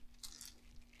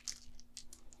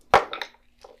 yeah.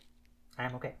 I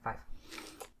am okay. 5.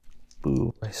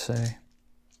 Boo, I say.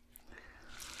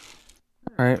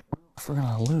 All right, if we're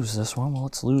gonna lose this one, well,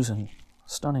 let's lose in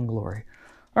stunning glory.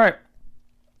 All right.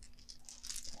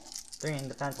 3 in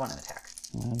defense, 1 in attack.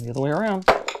 And the other way around.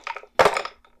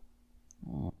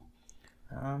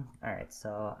 Alright,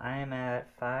 so I'm at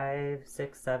 5,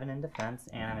 6, 7 in defense,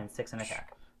 and I'm in 6 in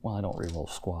attack. Well, I don't reroll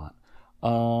squat.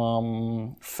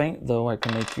 Feint, though, I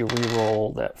can make you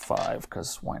reroll that 5,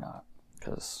 because why not?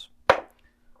 Because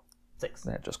 6.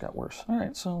 that just got worse. All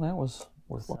right, so that was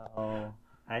worthwhile. So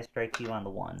I strike you on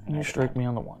the 1. And you strike me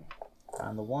on the 1.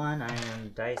 On the 1, I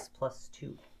am dice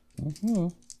 +2. Mm-hmm.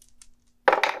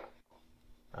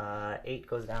 8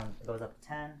 goes up to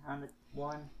 10 on the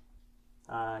 1.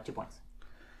 2 points.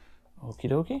 Okie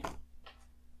dokie.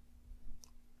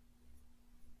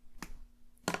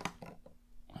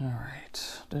 All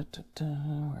right.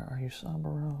 Where are you,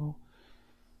 Saburo?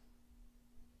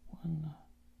 1,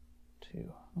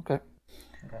 2. Okay.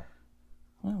 Okay.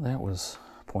 Well, that was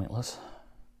pointless.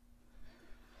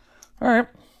 All right.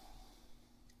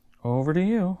 Over to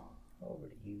you. Over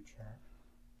to you, chat.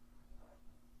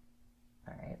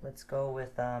 All right, let's go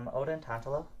with Oda and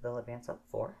Tantalo. They'll advance up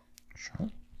 4. Sure.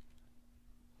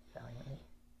 Valiantly.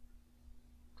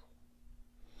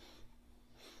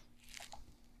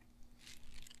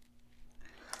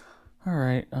 All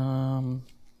right.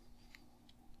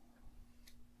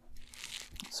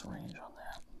 What's the range on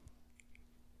that?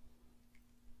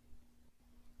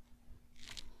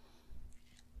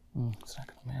 It's not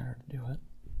going to matter to do it,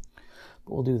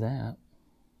 but we'll do that.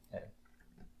 Okay.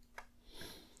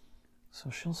 So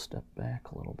she'll step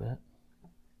back a little bit.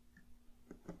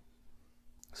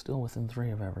 Still within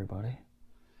 3 of everybody.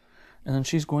 And then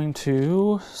she's going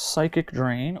to Psychic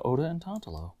Drain Oda and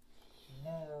Tantalo.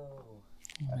 No.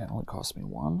 That only cost me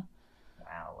 1.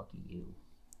 Wow, lucky you.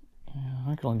 Yeah,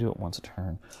 I can only do it once a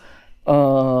turn.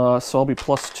 So I'll be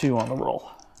 +2 on the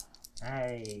roll.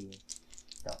 I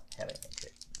don't have anything to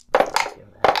give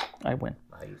that. I win.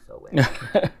 Wow, you so win.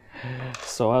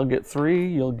 So I'll get 3,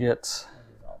 you'll get...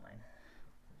 I'll use all mine.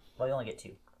 Well, you only get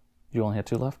 2. You only have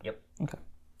 2 left? Yep. Okay.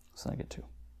 So I get 2.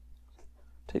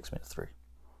 Takes me to 3.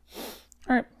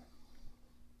 All right.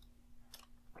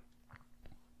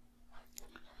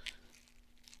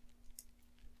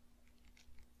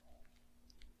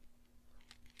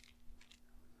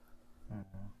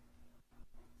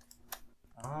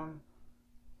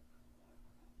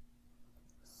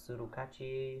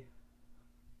 Surukachi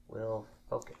will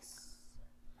focus.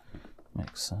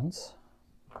 Makes sense.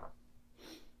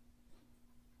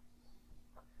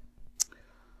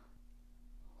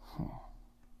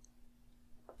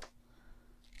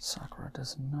 Sakura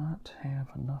does not have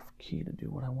enough ki to do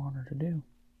what I want her to do.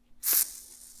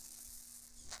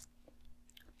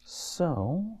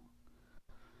 So,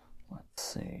 let's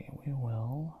see, we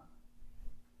will...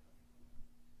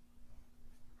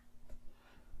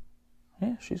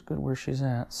 Yeah, she's good where she's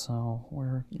at, so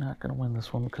we're not going to win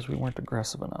this one because we weren't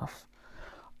aggressive enough.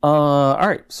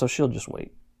 Alright, so she'll just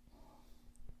wait.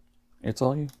 It's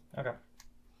all you. Okay.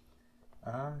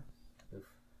 Oof.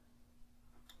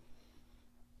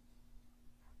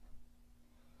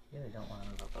 Really don't want to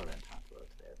move up Oda and Tantalo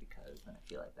to there because then I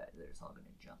feel like that they're just all going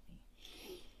to jump me.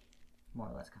 More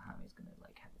or less, Kahami's going to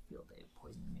like have a field day of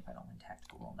poisoning me if I don't win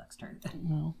tactical roll next turn.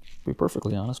 Well, to be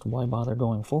perfectly honest, why bother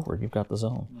going forward? You've got the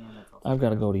zone. Yeah, that's also I've got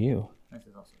to go to you. This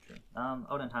is also true.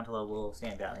 Oda and Tantalo will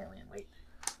stand valiantly and wait.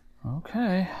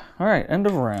 Okay. Alright, end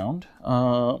of round.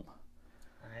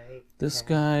 This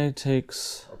guy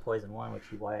takes... A poison 1, which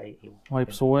he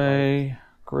wipes away.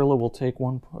 Gorilla will take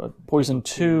 1... poison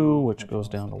 2, which goes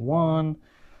down to 1.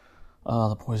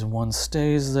 The poison 1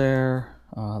 stays there.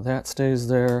 That stays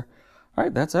there.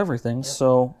 Alright, that's everything. Yep.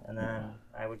 So... And then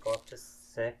I would go up to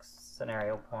 6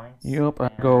 scenario points. Yep, I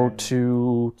go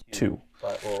to 2.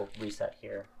 But we'll reset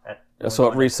here.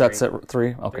 So it resets at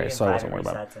 3? Okay, so I wasn't worried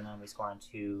about it. And then we score on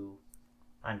 2,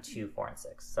 4, and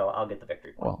 6. So I'll get the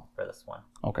victory point for this one.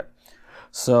 Okay.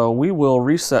 So we will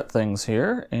reset things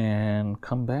here and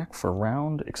come back for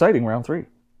exciting round 3.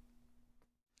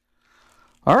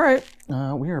 All right,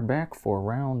 we are back for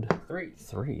round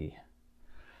 3.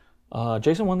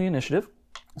 Jason won the initiative.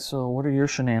 So what are your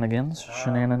shenanigans?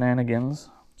 Shenanigans.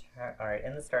 All right,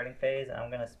 in the starting phase, I'm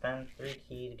going to spend 3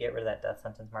 ki to get rid of that death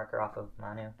sentence marker off of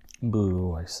Manu.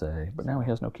 Boo, I say. But now he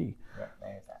has no ki. Yeah,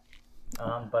 there's that.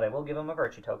 But I will give him a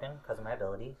virtue token because of my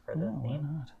ability for the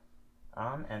theme. Why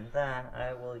not? And then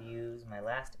I will use my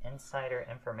last insider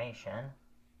information.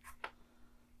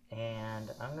 And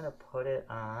I'm going to put it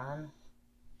on...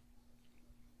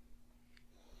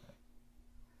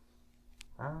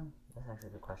 that's actually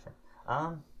a good question.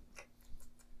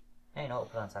 Hey, no,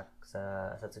 put on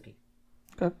Satsuki.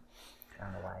 Okay. I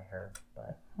don't know why her,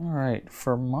 but... Alright,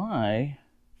 for my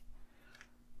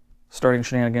starting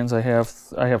shenanigans, I have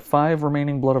 5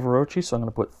 remaining Blood of Orochi, so I'm going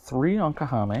to put 3 on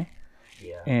Kahame.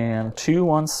 Yeah. And 2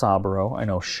 on Saburo. I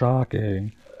know,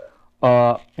 shocking.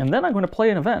 And then I'm going to play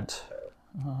an event.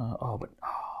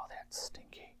 That's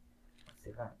stinky. What's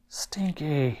the event?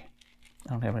 Stinky. I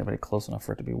don't have anybody close enough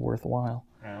for it to be worthwhile.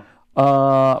 No.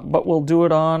 But we'll do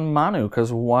it on Manu,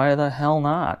 because why the hell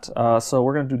not? So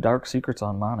we're going to do Dark Secrets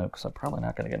on Manu, because I'm probably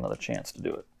not going to get another chance to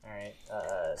do it. Alright,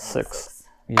 6.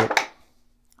 Yep.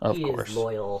 Of course. He is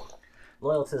loyal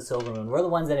to the Silvermoon. We're the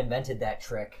ones that invented that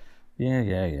trick.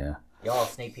 Yeah. Y'all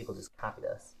snake people just copied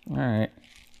us. Alright.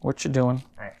 What you doing?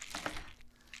 Alright.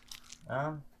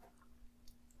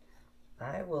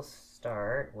 I will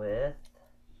start with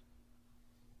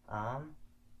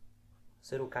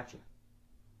Surukachi.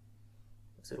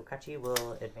 Surukachi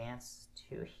will advance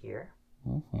to here.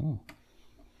 Mm-hmm.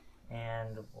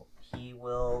 And he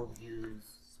will use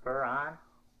Spur on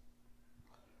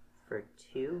for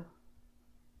 2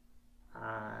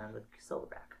 with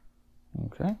Silverback.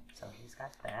 Okay. So he's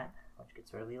got that, which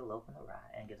gets rid of the elope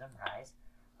and gives him Rise.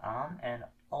 And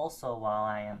also while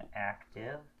I am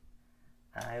active,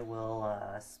 I will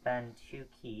spend 2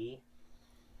 key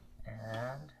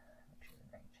and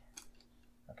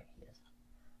okay, he is.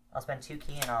 I'll spend 2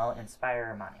 key and I'll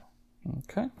inspire Manu.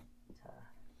 Okay.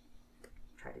 To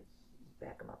try to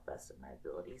back him up best of my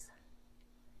abilities.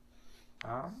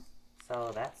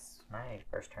 So that's my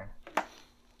first turn.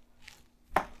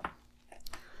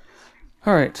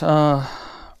 All right.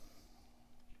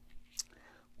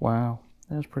 Wow,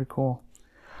 that was pretty cool.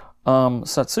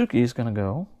 Satsuki is going to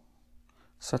go.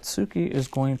 Satsuki is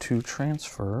going to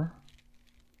transfer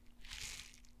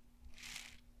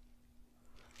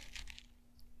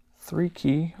 3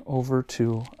 key over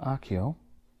to Akio.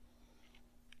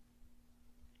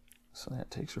 So that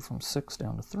takes her from 6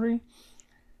 down to 3.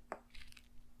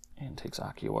 And takes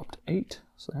Akio up to 8.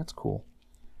 So that's cool.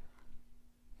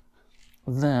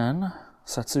 Then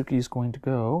Satsuki is going to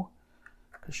go,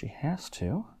 because she has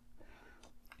to.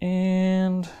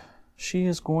 And she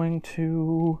is going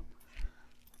to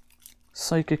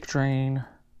Psychic Drain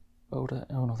Oda.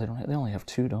 Oh no, they only have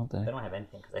 2, don't they? They don't have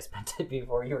anything because I spent it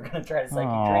before you were going to try to Psychic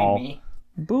Drain me.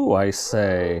 Boo, I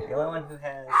say. The only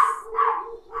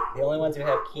ones who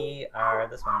have key are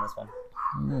this one and this one.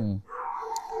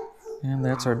 And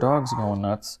that's our dogs going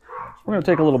nuts. We're going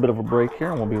to take a little bit of a break here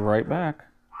and we'll be right back.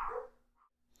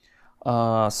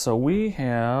 So we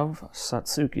have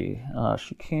Satsuki.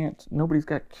 She can't, nobody's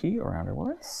got key around her. Well,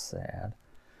 that's sad.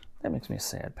 That makes me a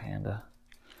sad panda.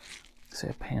 Say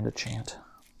a panda chant.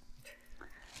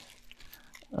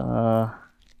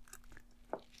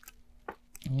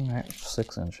 That's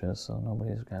 6 inches, so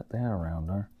nobody's got that around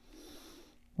her.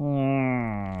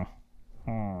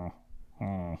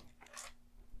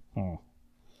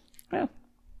 Yeah.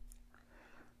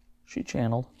 She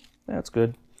channeled. That's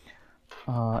good.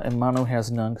 And Manu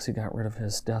has none because he got rid of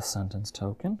his death sentence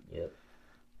token. Yep.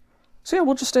 So yeah,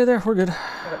 we'll just stay there. We're good.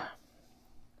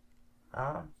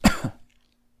 Okay.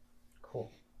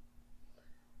 Cool.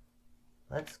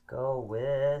 Let's go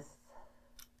with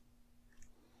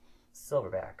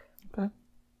Silverback. Okay.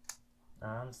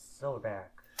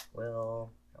 Silverback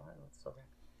will. Oh, what's Silverback?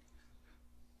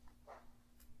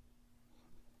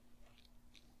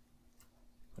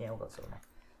 Yeah, we'll go Silverback.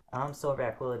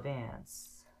 Silverback will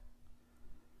advance.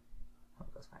 Oh,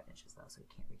 it goes 5 inches though, so he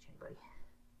can't reach anybody.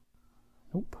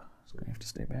 Nope. So we have to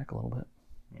stay back a little bit.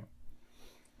 Yeah.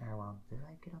 Well, did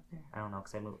I get up there? I don't know,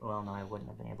 because I moved. Well, no, I wouldn't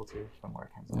have been able to from where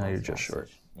Ken's. No, you're just short.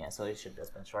 Yeah, so it should have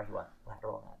just been short. He went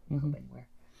lateral, not go anywhere.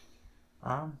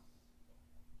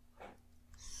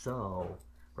 So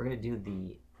we're gonna do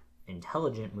the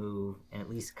intelligent move and at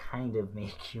least kind of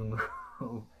make you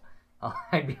move. I'll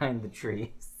hide behind the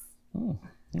trees.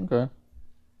 Okay.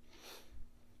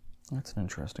 That's an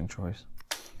interesting choice.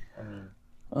 I mean,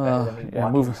 better than me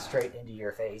walking straight into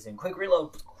your face and quick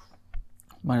reload.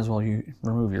 Might as well you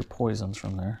remove your poisons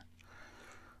from there.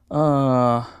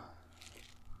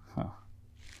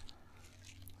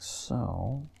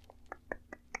 So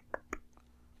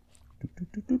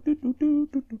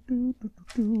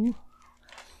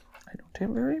I don't have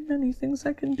very many things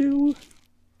I can do.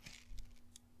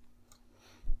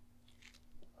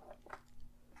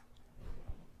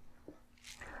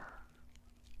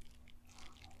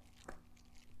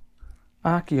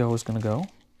 Akio is going to go.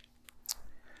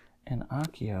 And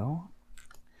Akio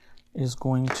is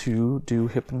going to do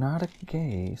Hypnotic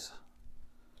Gaze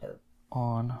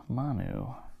on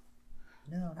Manu.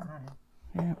 No, not Manu.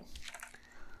 Yeah.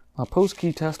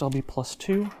 Post-key test, I'll be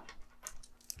 +2.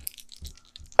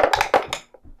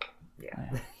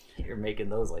 Yeah. You're making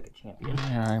those like a champion.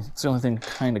 Yeah, it's the only thing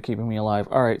kind of keeping me alive.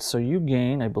 All right, so you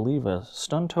gain, I believe, a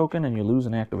stun token and you lose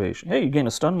an activation. Hey, you gain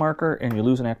a stun marker and you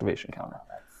lose an activation counter. Oh,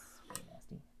 that's pretty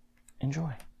nasty.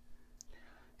 Enjoy.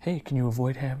 Hey, can you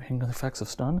avoid having the effects of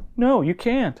stun? No, you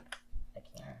can't. I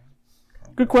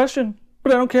can't. Good question,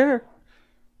 but I don't care.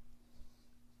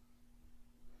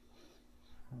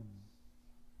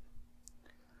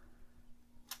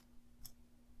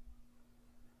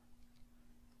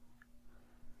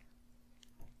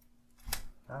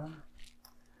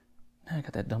 I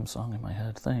got that dumb song in my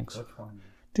head. Thanks. Which one?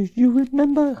 Do you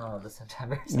remember? Oh, the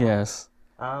September song. Yes.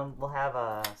 We'll have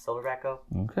Silverback go.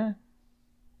 Okay.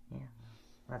 Yeah.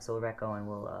 We'll have Silverback go and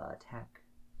we'll attack.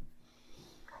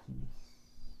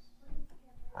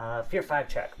 Fear 5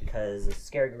 check, because the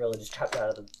scary gorilla just chopped out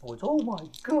of the woods. Oh my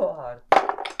god!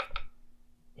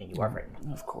 And you are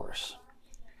frightened. Of course.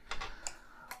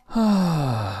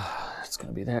 It's going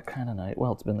to be that kind of night.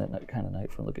 Well, it's been that kind of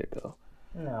night from the get-go.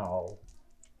 No.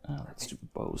 Oh, that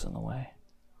stupid bow's in the way.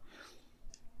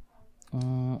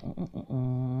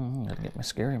 Gotta get my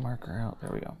scary marker out.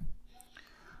 There we go.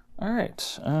 All right.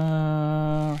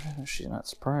 She's not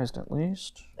surprised, at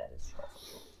least. That is true.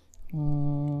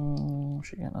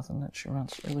 She got nothing that she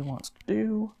really wants to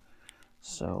do.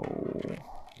 So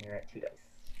You're at 2 dice.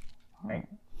 Right?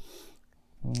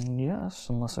 Yes,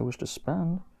 unless I wish to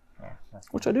spend. Yeah, that's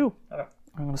Which I do. Okay.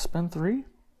 I'm going to spend 3.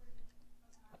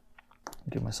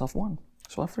 Give myself 1.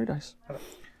 So I have 3 dice. Okay.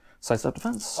 Sidestep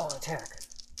defense. Oh, attack.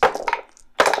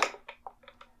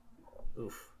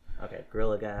 Oof. Okay,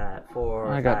 gorilla got 4,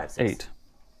 I 5, got 6. 8.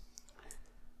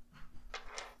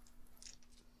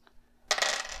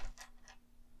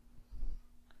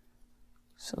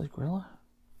 Silly gorilla.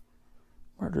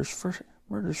 Murders for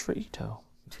Ito.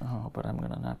 Oh, but I'm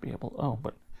gonna not be able. Oh,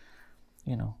 but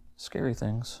you know, scary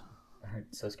things.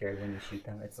 It's so scary when you shoot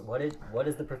them. It's what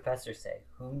does the professor say?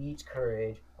 Who needs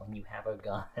courage when you have a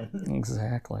gun?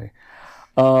 Exactly.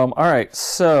 All right.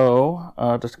 So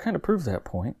to kind of prove that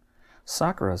point,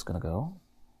 Sakura's gonna go,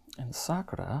 and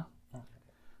Sakura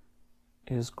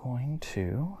is going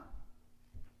to.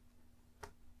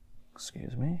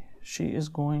 Excuse me. She is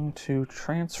going to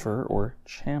transfer or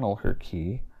channel her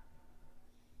ki.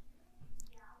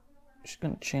 She's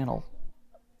going to channel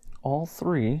all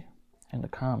 3 into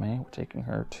Kame, taking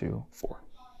her to 4.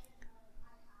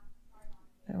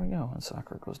 There we go. And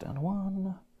Sakura goes down to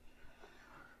 1.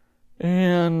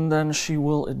 And then she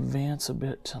will advance a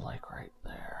bit to like right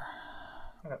there.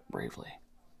 Okay. Bravely.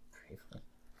 Briefly.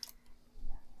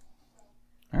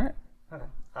 All right. Okay.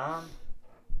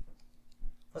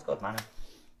 Let's go with Manu.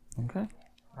 Okay.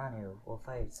 Manu will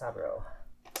fight Saburo.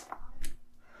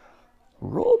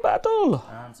 Roll battle!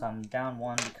 So I'm down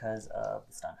 1 because of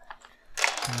the stun.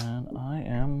 And I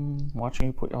am watching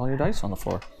you put all your dice on the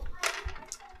floor.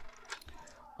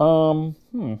 Well,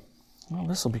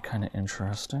 this will be kind of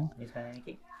interesting. You spend any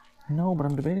key? No, but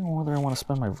I'm debating on whether I want to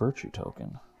spend my virtue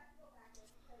token.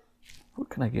 What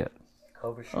can I get?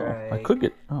 Cobra Oh, Strike. I could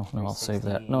get... Oh, no, I'll save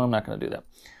that. No, I'm not going to do that.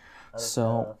 Other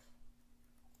So, stuff.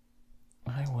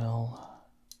 I will...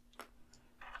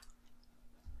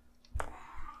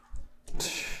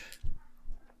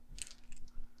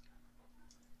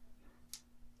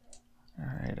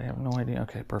 Alright, I have no idea.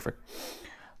 Okay, perfect.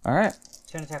 Alright.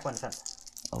 2 in attack, 1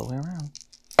 defense. All the way around.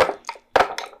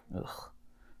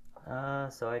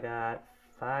 Ugh. So I got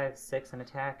 5, 6 in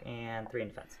attack, and 3 in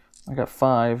defense. I got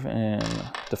 5 in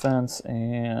defense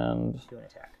and... 2 in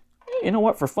attack. You know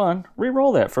what? For fun,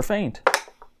 re-roll that for feint.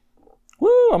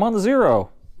 Woo! I'm on the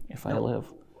 0. If I live.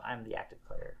 I'm the active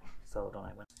player, so don't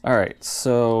I win? All right.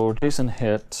 So Jason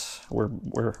hit. We're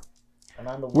I'm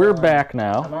on the 1. we're back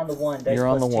now. I'm on the 1. Dice You're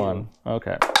on the plus 2. 1.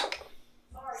 Okay.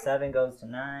 7 goes to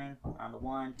 9. On the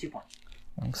 1, 2 points.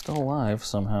 I'm still alive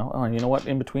somehow. Oh, and you know what?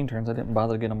 In between turns, I didn't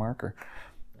bother to get a marker.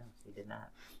 No, you did not.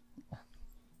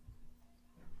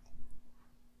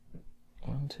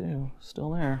 1, 2,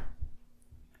 still there.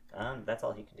 That's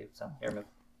all he can do. So here, move.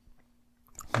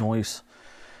 Noise.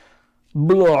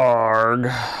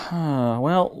 Blarg.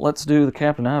 Well, let's do the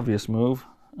Captain Obvious move,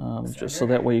 just so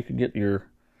that way you could get your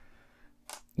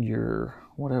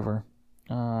whatever.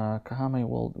 Kahame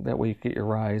will, that way you get your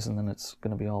rise, and then it's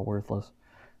going to be all worthless.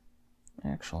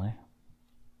 Actually,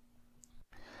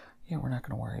 yeah, we're not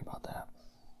going to worry about that.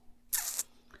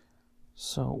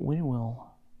 So we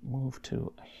will move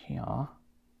to here.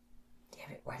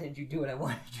 Damn it! Why did you do what I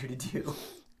wanted you to do?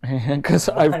 Because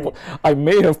I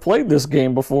may have played this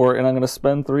game before, and I'm going to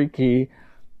spend 3 ki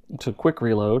to quick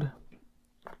reload,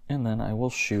 and then I will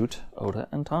shoot Oda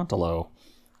and Tantalo.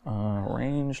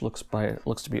 Range looks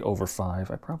to be over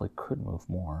 5. I probably could move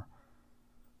more.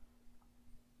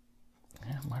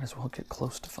 Yeah, might as well get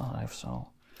close to 5. So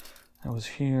I was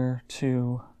here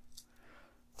 2,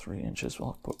 3 inches. Well,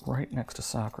 I'll put right next to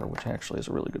Sakura, which actually is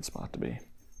a really good spot to be.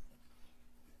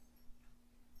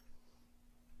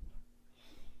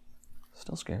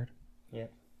 Still scared. Yeah.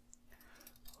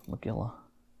 Magilla.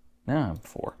 Now I'm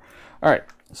 4. All right.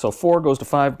 So 4 goes to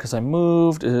 5 because I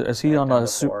moved. Is he Back on down a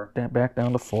to 4. back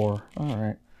down to 4? All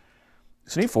right.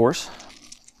 So need force.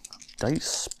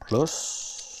 Dice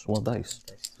plus dice.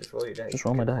 Just roll your dice. Just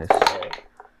roll my dice. Alright.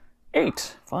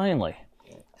 8. Finally.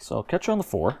 So catch you on the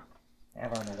 4.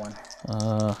 Have on the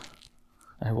 1.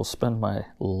 I will spend my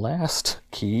last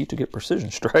key to get precision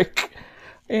strike,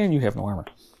 and you have no armor.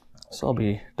 So I'll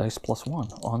be dice plus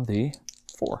 1 on the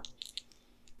 4.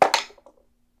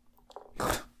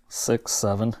 6,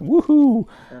 7. Woohoo!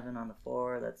 7 on the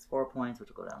floor. That's 4 points, which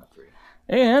will go down to 3.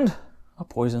 And a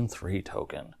poison 3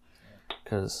 token.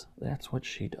 Because that's what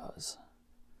she does.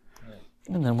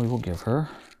 And then we will give her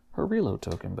her reload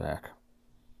token back.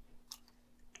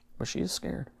 But she is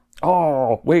scared.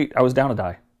 Oh, wait, I was down a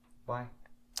die. Why?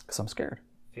 Because I'm scared.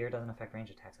 Fear doesn't affect range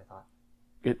attacks, I thought.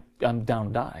 I'm down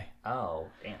a die. Oh,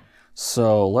 damn.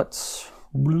 So let's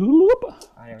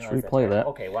replay that.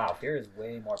 Okay, wow, fear is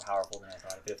way more powerful than I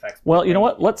thought. If it affects. Well, you know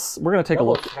what? We're gonna take a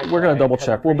look. We're gonna double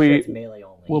check. We'll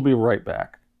be right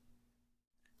back.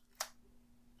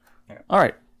 All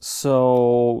right.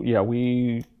 So yeah,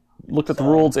 we looked at the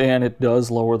rules, and it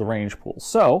does lower the range pool.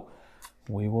 So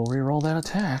we will re-roll that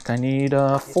attack. I need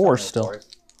 4 still.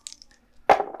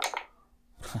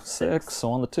 6.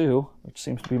 So on the 2, which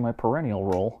seems to be my perennial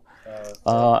roll.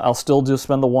 I'll still do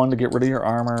spend the 1 to get rid of your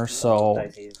armor. So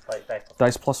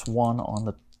dice plus 1 on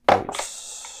the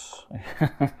dose. 4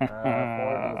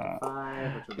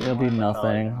 5, which will It'll be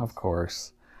nothing, of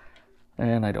course.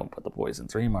 And I don't put the poison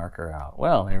 3 marker out.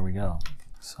 Well, there we go.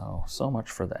 So much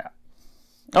for that.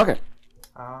 Okay.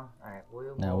 Alright,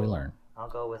 now we learn. I'll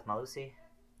go with Malusi.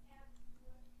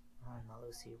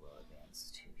 Malusi will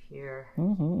advance to here.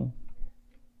 Mm-hmm.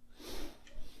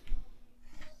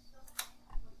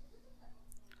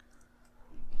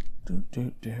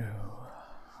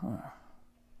 Huh.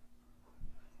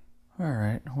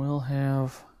 Alright, we'll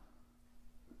have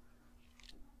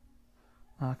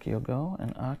Akio go,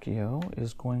 and Akio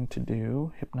is going to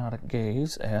do Hypnotic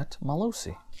Gaze at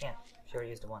Malosi. Can't. She already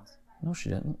used it once. No, she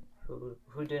didn't. Who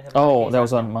did Hypnotic Oh, Gaze that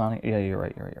was on Monty. Yeah, you're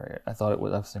right. I thought it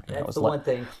was. I was thinking That's that was the one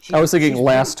thing. I was thinking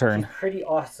last turn. She's pretty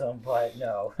awesome, but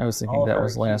no. I was thinking that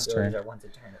was last turn. Are once a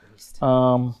turn at least.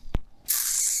 How'd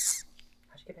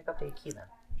you get back up to a key then?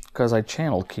 Because I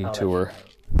channeled key to her.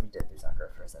 Right. You did do Sakura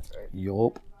first, that's right.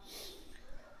 Yup.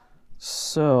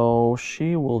 So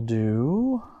she will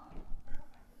do.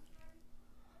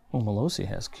 Oh, Malosi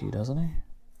has key, doesn't he?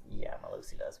 Yeah,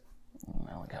 Malusi does.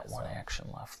 I only got 1 action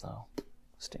left though.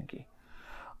 Stinky.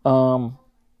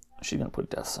 She's gonna put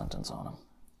death sentence on him.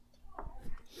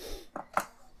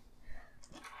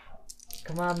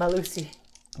 Come on, Malusi.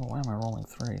 Oh, why am I rolling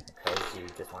 3? Because you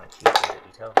just want to cheat for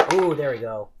Ito. Oh, there we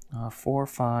go. 4,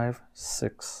 5,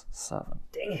 6, 7.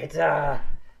 Dang it!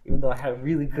 Even though I had a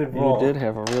really good roll. You did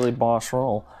have a really boss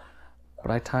roll,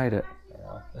 but I tied it.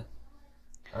 Yeah.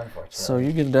 Unfortunately. So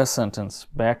you get a death sentence.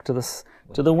 Back to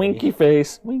the winky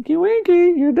face. Winky,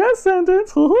 winky, your death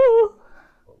sentence. Oh,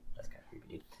 that's kind of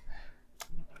creepy.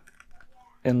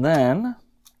 And then,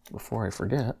 before I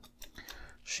forget,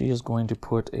 she is going to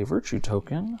put a virtue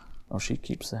token. Oh, she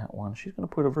keeps that one. She's going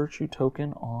to put a virtue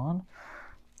token on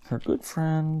her good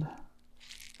friend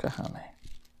Kahami.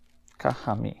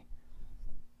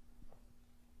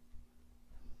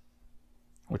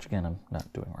 Which again, I'm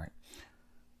not doing right.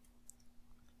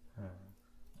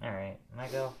 Alright, my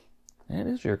go. It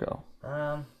is your go.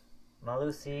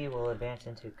 Malusi will advance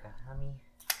into Kahami.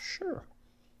 Sure.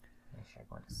 Make sure I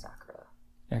go into Sakura.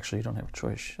 Actually, you don't have a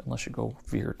choice. Unless you go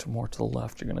veer to more to the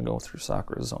left, you're going to go through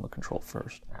Sakura's zone of control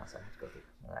first. No, so I have to go through.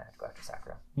 I have to go after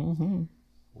Sakura. Mm-hmm.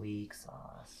 Weak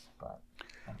sauce, but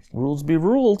rules be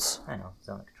rules. I know.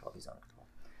 Zone of control be zone of control.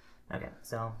 Okay,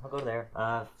 so I'll go there.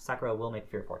 Sakura will make a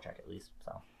Fear 4 check at least,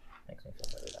 so makes me feel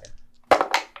slightly better.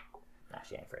 Nah,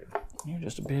 she ain't afraid of me.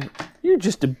 You're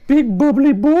just a big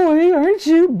bubbly boy, aren't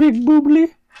you, big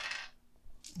bubbly?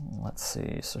 Let's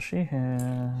see. So she has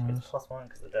 +1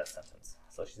 because of the death sentence.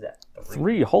 So she's at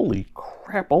 3. Holy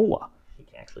crapola! She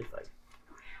can actually fight.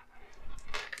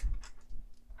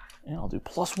 And I'll do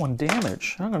 +1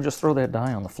 damage. I'm gonna just throw that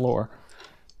die on the floor.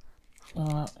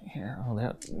 Here. Oh,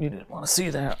 that you didn't want to see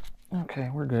that. Okay,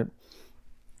 we're good.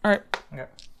 All right. Okay.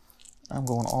 I'm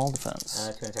going all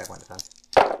defense. 2 attack, 1 defense.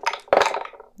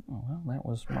 Oh, well, that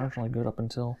was marginally good up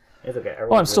until. It's okay.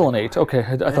 Oh, I'm still an 8. Okay,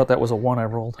 I thought that was a 1 I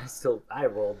rolled. I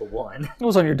rolled the 1. It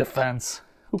was on your defense.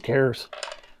 Who cares?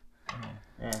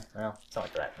 Well,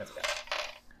 something like that. That's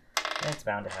okay. It's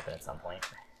bound to happen at some point.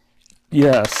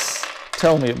 Yes.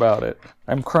 Tell me about it.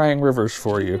 I'm crying rivers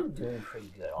for you. You're doing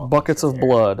pretty good. Buckets of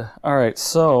blood. All right,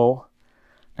 so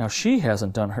now she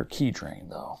hasn't done her key drain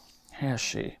though, has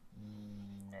she?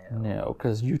 No,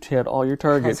 because you had all your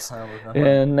targets.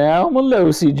 And now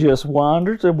Malosi just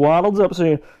waddles up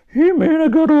saying, "Hey man, I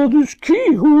got all this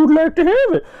key. Who would like to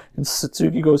have it?" And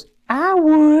Satsuki goes, "I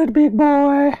would, big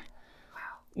boy."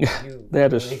 You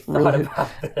that is really. about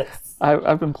this.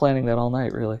 I've been planning that all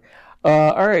night, really.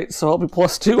 All right, so I'll be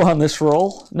 +2 on this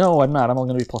roll. No, I'm not. I'm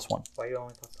only going to be +1. Why are you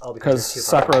only +? Oh, because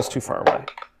Sakura's too far away.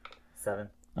 7.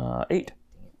 8.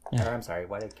 Or, I'm sorry.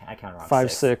 Why did I count wrong?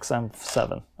 5, 6. I'm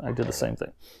 7. I did the same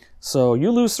thing. So you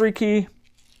lose 3 ki.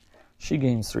 She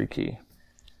gains 3 ki.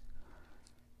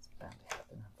 It's bound to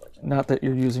happen, unfortunately. Not that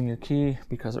you're using your ki,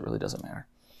 because it really doesn't matter.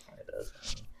 It does.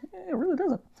 It really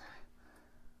doesn't.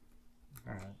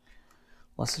 Alright.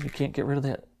 Unless you can't get rid of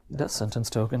that death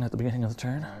sentence token at the beginning of the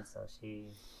turn. Alright, so she...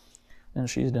 And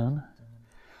she's done.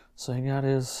 So you got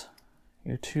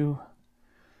your 2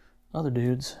 other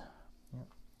dudes. Yep.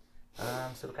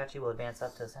 So Bukachi will advance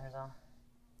up to the center zone.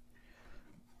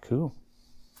 Cool.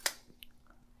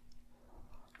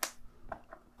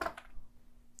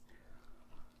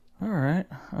 All right.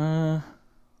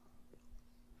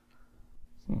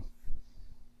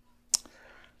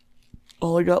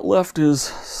 All I got left is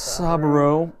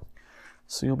Saburo.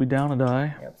 So you'll be down a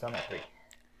die. Yep, so I'm at 3.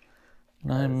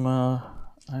 And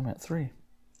I'm at 3.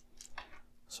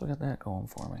 So I got that going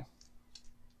for me.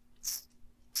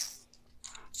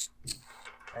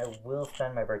 I will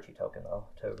spend my virtue token though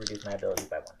to reduce my abilities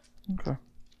by 1. Okay.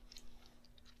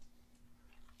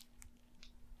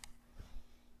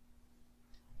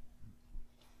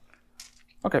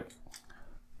 Okay.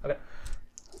 Okay.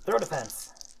 Throw defense.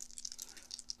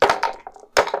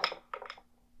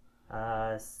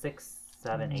 6,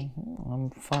 7, 8. I'm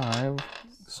 5,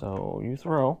 so you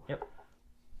throw. Yep.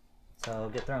 So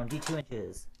get thrown D2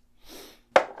 inches.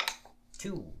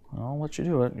 2. I'll let you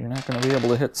do it. You're not going to be able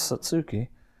to hit Satsuki.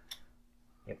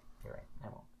 Yep, you're right. I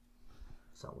won't.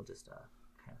 So we'll just kind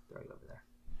of throw you over there.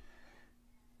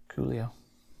 Coolio.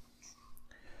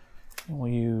 And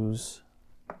we'll use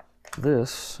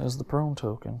this as the prone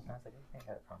token. I was like, I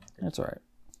got it from it. That's all right.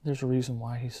 There's a reason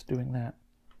why he's doing that.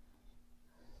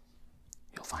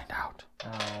 You'll find out.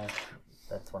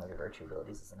 That's one of your virtue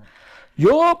abilities, isn't it?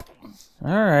 Yup!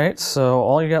 Alright, so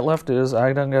all you got left is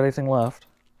I don't got anything left.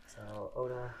 So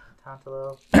Oda,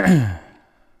 Tantalo.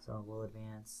 So we'll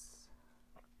advance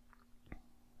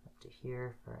up to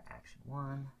here for action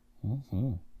 1.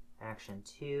 Mm-hmm. Action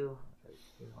 2.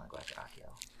 We want to go after Akio.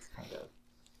 It's kind of...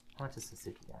 How much does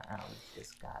Suzuki got? I don't know.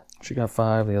 Just got... She got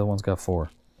 5, the other one's got 4.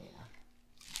 Yeah.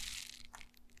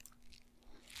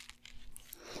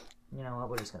 You know what?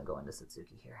 We're just going to go into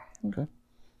Satsuki here. Okay.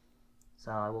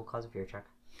 So I will cause a fear check.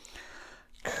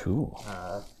 Cool.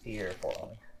 Fear 4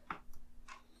 only.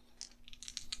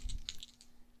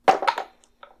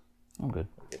 I'm good.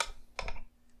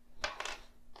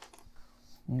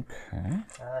 Okay.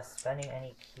 Spending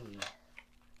any key.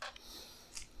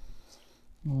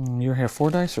 You have 4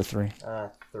 dice or 3?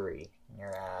 3. You're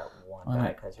at 1 All die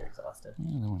right. because you're exhausted.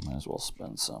 Yeah, then we might as well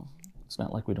spend some. It's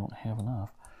not like we don't have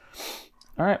enough.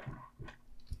 Alright.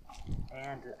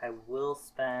 And I will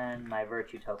spend my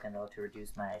virtue token though to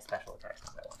reduce my special attacks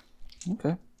by 1.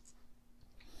 Okay.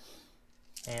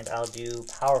 And I'll do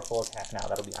powerful attack now.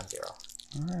 That'll be on 0.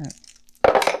 Alright.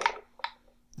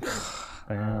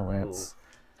 Yeah, that's...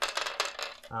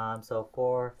 So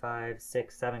 4, 5,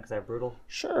 6, 7 because I have brutal.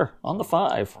 Sure, on the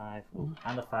 5. 5. Ooh,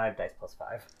 on the 5, dice plus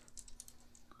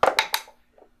 5.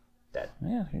 Dead.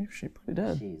 Yeah, she's pretty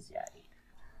dead. Jeez, yeah.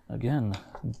 Again,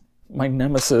 my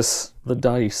nemesis, the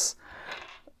dice.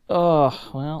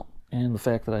 Well, and the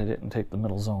fact that I didn't take the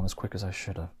middle zone as quick as I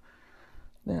should have.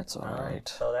 That's alright.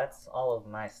 So that's all of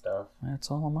my stuff.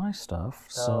 That's all of my stuff.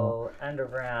 So end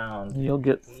of round. You'll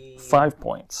get 5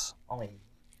 points. Only.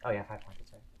 Oh yeah, 5 points.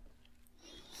 That's right.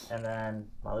 And then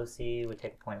Malusi would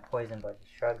take a point of poison, but he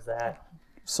shrugs that.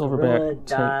 Silverback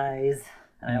dies.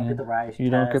 And I don't get the rise test. You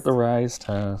don't get the rise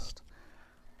test.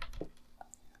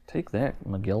 Take that,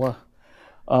 Magilla.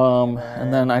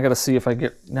 And then I got to see if I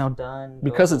get now done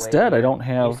because it's dead. I don't You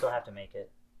have. still have to make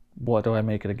it. What do I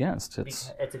make it against?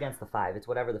 It's against the 5. It's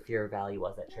whatever the fear value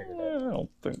was that triggered I it. don't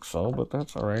think so, but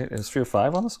that's all right. Is fear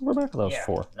 5 on the Silverback? Or that was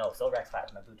 4. No, Silverback's 5.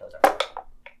 Mabuto's are 4.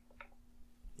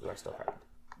 You are still frightened.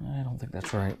 I don't think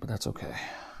that's right, but that's okay.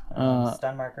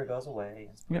 Stun marker goes away.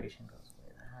 Inspiration goes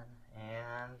away then.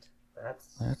 And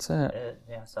That's it.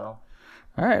 Yeah, so.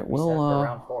 All right, we'll for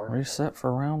round 4. reset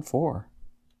for round 4.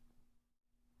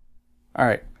 All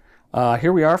right,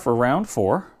 here we are for round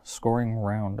 4, scoring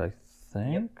round, I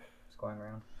think. Yep. Scoring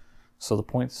round. So the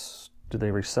points, do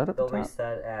they reset at the They'll top?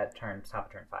 reset at top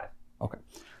of turn 5. Okay.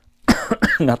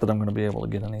 Not that I'm going to be able to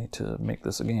get any to make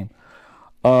this a game.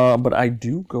 But I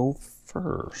do go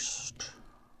first.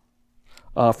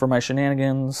 For my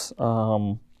shenanigans,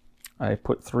 I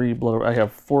put 3 blood. I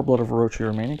have 4 blood of Orochi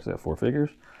remaining because I have 4 figures,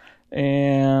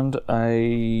 and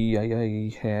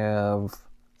I have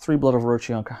 3 blood of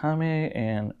Orochi on Kahame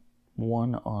and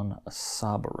 1 on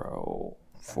Saburo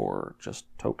for just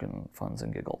token funs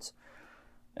and giggles.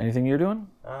 Anything you're doing?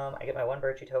 I get my 1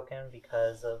 virtue token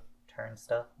because of turn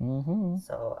stuff. Mm-hmm.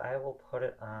 So I will put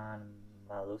it on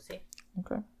Malusi.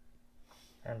 Okay.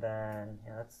 And then,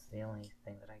 yeah, that's the only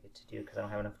thing that I get to do because I don't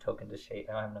have enough token to shake.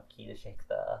 I don't have enough key to shake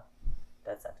the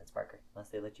death sentence marker unless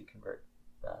they let you convert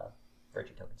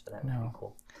virtue tokens for that. Would be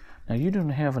cool. Now you don't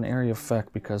have an area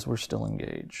effect because we're still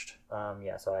engaged.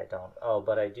 Yeah, so I don't. Oh,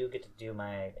 but I do get to do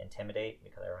my intimidate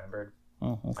because I remembered.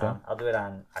 Oh, okay. I'll do it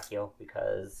on Akio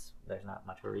because there's not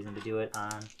much of a reason to do it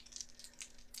on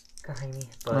Kahimi.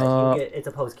 But it's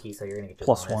a post key, so you're gonna get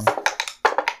plus bonus. 1.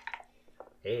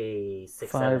 Hey,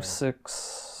 6, 5, 7. 6,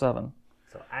 7.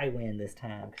 So I win this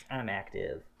time because I'm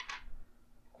active.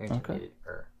 You're intimidated,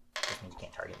 or this means you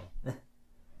can't target me.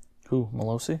 Who,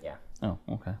 Melosi? Yeah. Oh,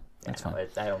 okay. That's fine.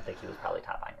 I don't think he was probably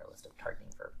top on your list of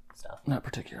targeting for stuff. Not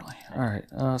particularly. All right.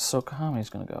 So Kahami's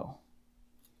gonna go.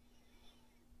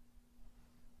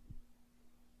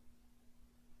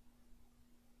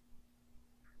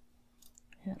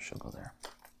 Yeah, she'll go there.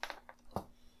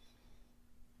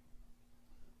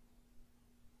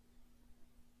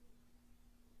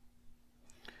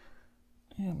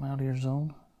 Yeah, I'm out of your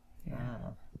zone. Yeah.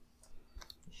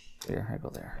 Here, I go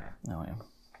there. Yeah. Now I am.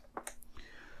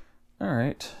 All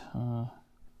right.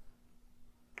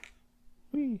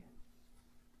 Whee.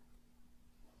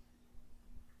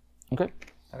 Okay.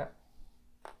 Okay.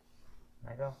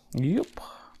 I go. Yep.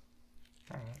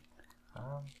 All right.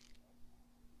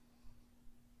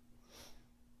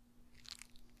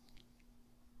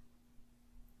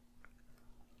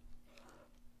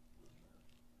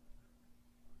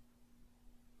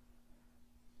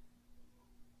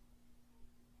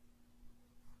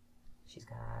 She's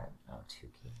got 2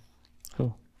 key.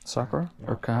 Who? Sakura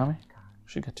or Kahami?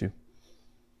 She got 2.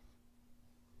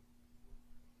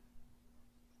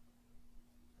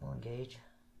 We'll engage.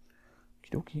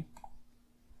 Okie dokie.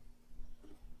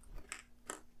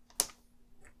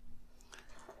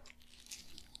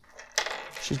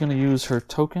 She's going to use her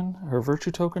token, her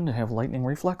virtue token, to have lightning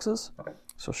reflexes. Okay.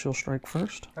 So she'll strike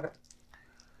first. Okay.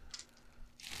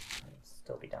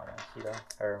 Still be down 1 key though.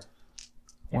 Or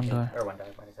 1 die. Or 1 die.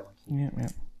 Why did I say 1 key? Yep,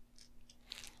 yep.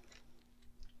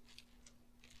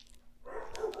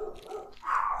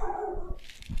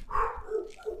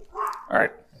 All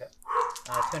right. Okay.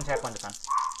 2 attack, 1 defense.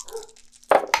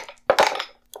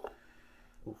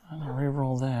 I'm going to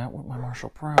reroll that with my martial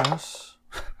prowess.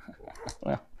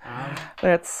 Well,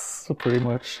 that's pretty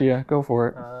much, yeah, go for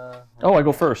it. Oh, I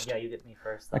go first. Yeah, you get me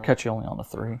first. I catch you only on a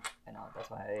 3. I know, that's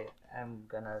why I'm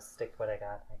going to stick what I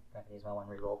got. I'm going to use my 1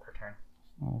 reroll per turn.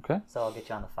 Okay. So I'll get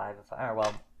you on the 5 if I... Or,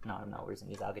 well, no, I'm not reason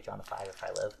to use. I'll get you on the 5 if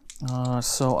I live.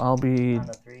 So I'll be On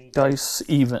the 3. dice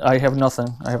even. I have nothing.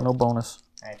 I have no bonus.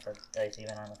 Alright, so dice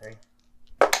even on the 3.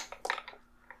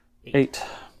 8.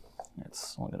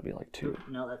 It's only going to be like 2.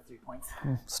 No, that's 3 points.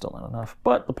 Still not enough.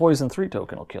 But the poison 3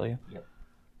 token will kill you. Yep.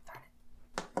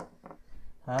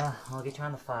 Darn it. I'll get you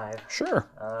on the 5. Sure.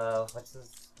 What's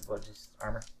this? What, just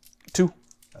armor? 2.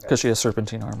 Because she has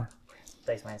serpentine armor.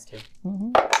 Dice minus 2.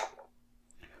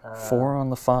 4 on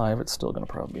the 5. It's still going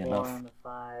to probably be 4 enough. on the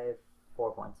 5.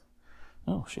 4 points.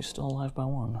 Oh, she's still alive by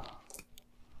 1.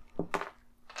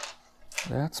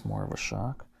 That's more of a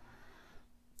shock.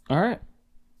 All right.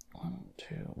 1,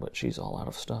 2. But she's all out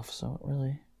of stuff, so it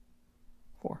really...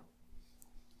 4.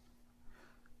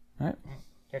 All right.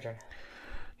 Your turn.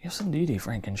 Yes, indeedy,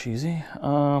 Frank and Cheesy.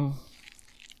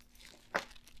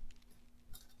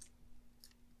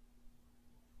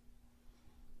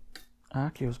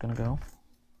 Akio's gonna go.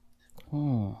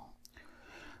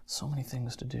 So many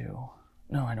things to do.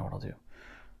 No, I know what I'll do.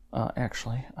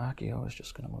 Actually, Akio is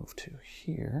just gonna move to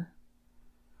here.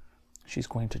 She's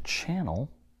going to channel.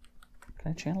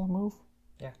 Can I channel a move?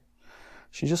 Yeah.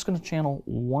 She's just gonna channel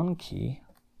 1 key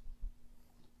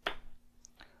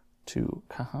to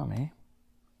Kahami.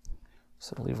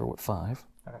 So it'll leave her with 5.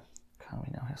 Okay.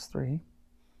 Kahami now has 3.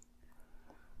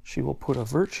 She will put a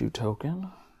virtue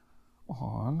token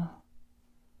on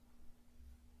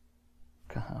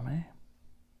Kahami.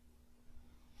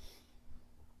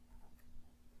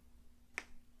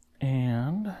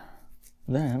 And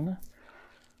then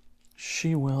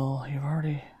she will, you've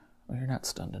already, oh, you're not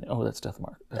stunned. Oh, that's death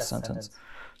mark. That's sentence.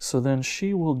 So then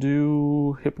she will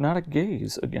do hypnotic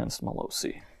gaze against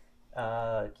Melosi.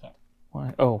 Can't.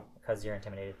 Why? Oh. Because you're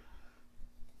intimidated.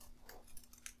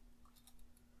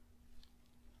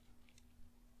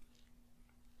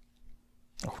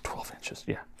 Oh, 12 inches.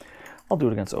 Yeah. I'll do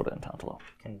it against Oda and Tantalo.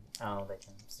 They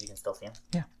can, so you can still see him?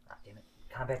 Yeah. Ah, damn it.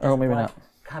 Combat Oh, doesn't maybe block. not.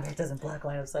 Combat doesn't block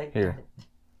line of sight. Here.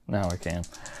 Now I can.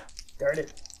 Darn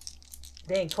it.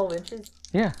 Dang, 12 inches?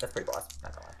 Yeah. That's pretty boss.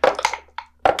 Not gonna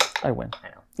lie. I win. I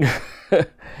know.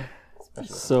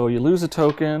 So you lose a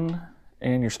token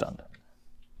and you're stunned.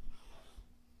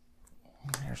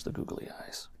 Here's the googly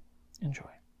eyes. Enjoy.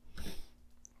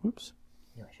 Oops.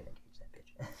 knew I should engage that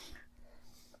bitch.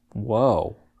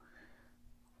 Whoa.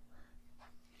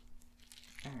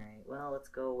 Alright, well, let's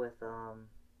go with, I'll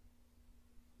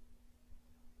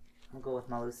go with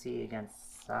Malusi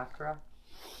against Sakura.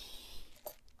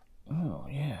 Oh,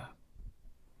 yeah.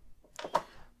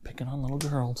 Picking on little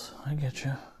girls. I get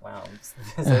you. Wow.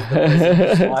 Says the person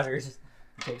who slaughters,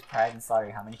 takes pride in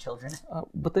slaughtering how many children?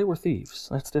 But they were thieves.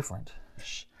 That's different.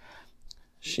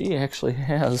 She actually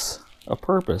has a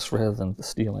purpose rather than the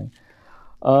stealing.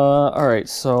 Alright,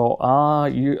 so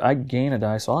I gain a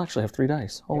die, so I'll actually have 3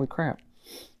 dice. Holy crap.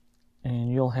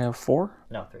 And you'll have 4?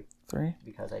 No, 3. 3?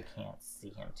 Because I can't see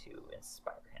him to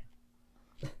inspire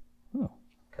him. Oh.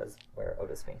 Because where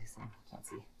Oda's facing, I can't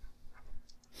see.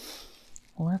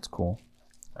 Well, that's cool.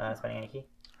 Spending any key?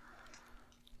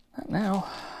 Not now.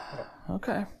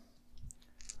 Okay.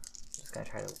 Just gonna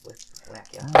try to whack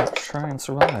you. I'll try and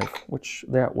survive. Which,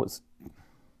 that was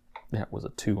a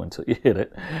 2 until you hit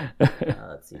it.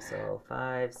 Let's see, so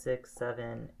 5, 6,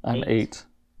 7, 8. I'm 8.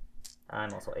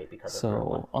 I'm also 8 because of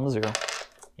So, on the 0.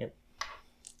 Yep.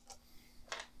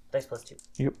 Dice plus 2.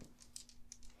 Yep.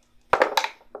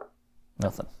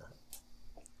 Nothing.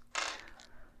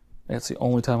 That's the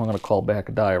only time I'm going to call back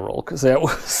a die roll, because that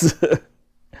was...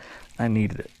 I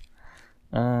needed it.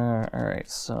 Alright,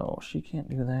 so she can't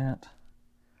do that.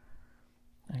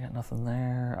 I got nothing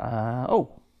there.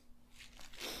 Oh!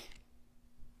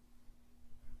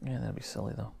 Yeah, that'd be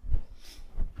silly, though.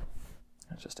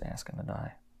 I was just asking to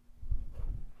die.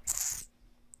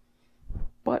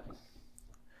 But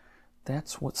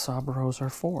that's what Saburos are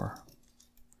for.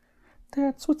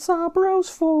 That's what Saburo's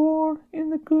for in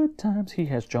the good times. He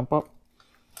has jump up.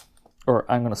 Or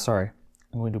I'm going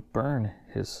to burn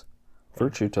his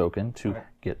virtue token to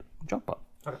get jump up.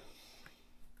 Okay.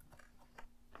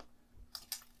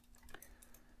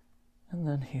 And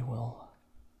then he will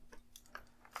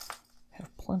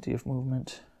have plenty of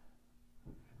movement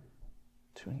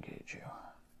to engage you.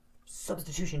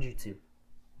 Substitution jutsu.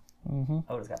 Mm-hmm.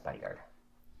 Oda's got bodyguard.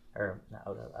 Or, not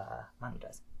Oda, Manu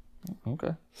does.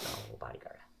 Okay. So,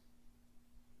 bodyguard.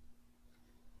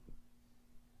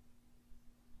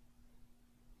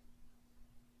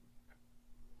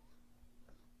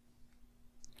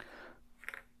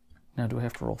 Now, do I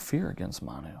have to roll fear against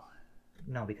Manu?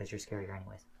 No, because you're scarier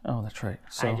anyways. Oh, that's right.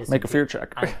 So, just make a fear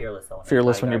check. I'm fearless, though.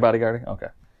 Fearless when you're bodyguarding? Okay.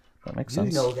 That makes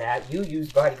sense. You know that. You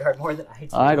use bodyguard more than I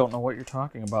do. I don't know what you're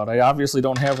talking about. I obviously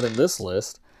don't have it in this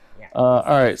list. Yeah.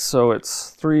 Alright, so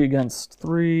it's 3 against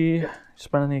 3.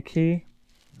 Spend any key?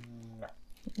 No.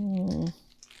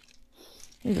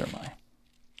 Neither am I.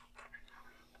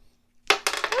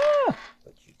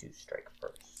 But you do strike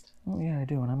first. Oh, yeah, I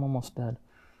do, and I'm almost dead.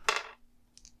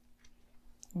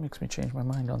 It makes me change my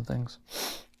mind on things.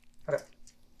 Okay.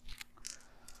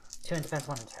 2 in defense,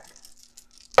 1 in attack.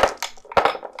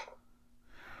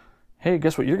 Hey,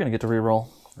 guess what you're going to get to reroll?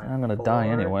 I'm going to die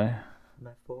anyway.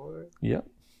 My 4. Yep.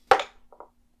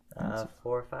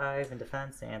 4, 5 in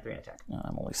defense, and 3 in attack.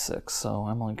 I'm only 6, so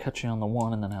I'm only catching on the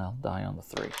 1, and then I'll die on the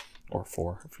 3. Or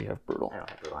 4, if you have brutal. I don't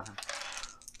have brutal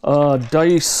on him.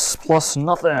 Dice plus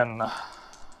nothing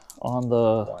on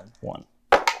the 1.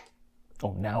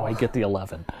 Oh, now I get the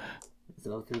 11.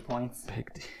 So 3 points.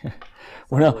 Big deal.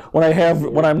 When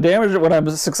I'm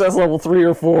success level 3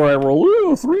 or 4, I roll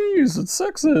 3s and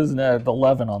 6s, and I have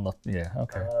 11 on the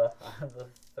okay.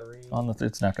 On the 3.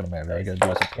 It's not gonna matter. I gotta do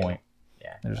us a point.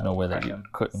 Yeah. There's no way that you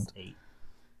couldn't. 8.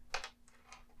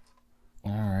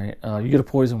 All right. You get a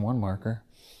poison 1 marker,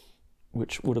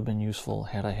 which would have been useful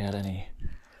had I had any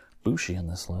Bushi in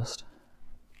this list,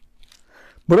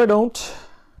 but I don't.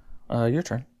 Your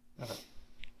turn. Okay.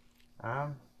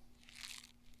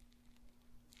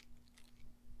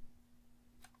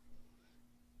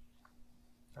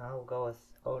 I'll go with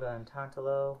Oda and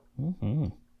Tantalo. Mm-hmm.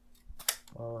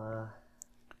 We'll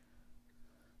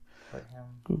put him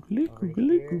Googly, over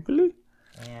googly, here. googly.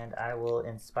 And I will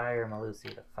inspire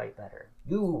Malusi to fight better.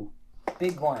 You,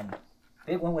 big one.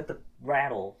 Big one with the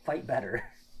rattle. Fight better.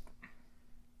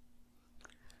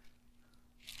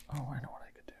 Oh, I know what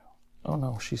I could do. Oh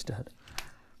no, she's dead.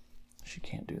 She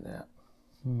can't do that.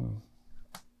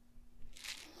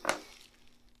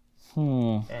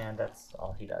 And that's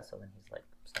all he does. So then he's like,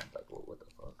 stunned, like, well, what the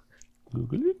fuck?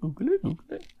 Googly, googly,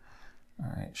 googly.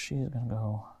 Alright, she's gonna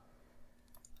go.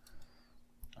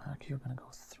 You're gonna go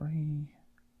 3.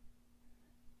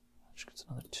 She gets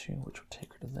another 2, which would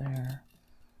take her to there.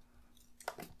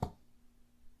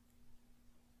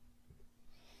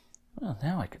 Well,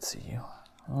 now I can see you.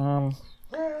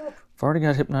 I've already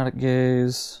got hypnotic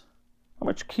gaze. How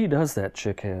much key does that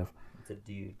chick have? It's a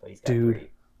dude, but he's got Dude.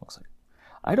 3. Looks like.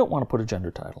 I don't want to put a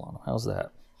gender title on him. How's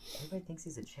that? Everybody thinks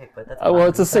he's a chick, but that's Well,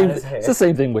 it's the same. It's It's the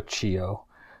same thing with Chio.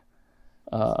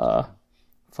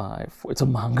 5. It's a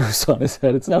mongoose on his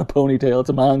head. It's not a ponytail. It's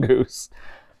a mongoose.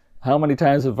 How many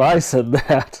times have I said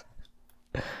that?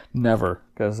 Never,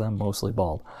 because I'm mostly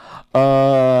bald.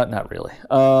 Not really.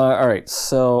 All right.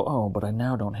 So, but I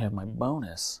now don't have my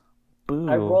bonus. Boo.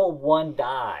 I roll 1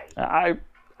 die.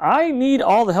 I need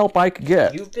all the help I could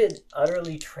get. You've been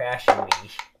utterly trashing me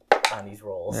on these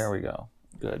rolls. There we go.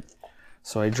 Good.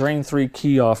 So I drain 3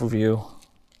 ki off of you.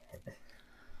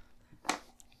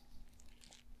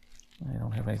 I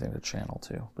don't have anything to channel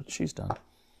to, but she's done.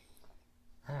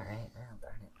 All right. Well,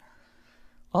 darn it.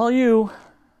 All you.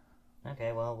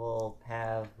 Okay, well, we'll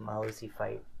have Malusi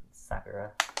fight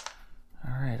Sakura.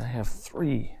 All right, I have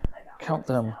 3. Count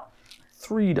them.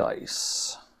 3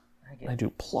 dice. I do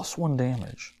 +1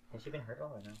 damage. Has she been hurt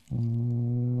all or no?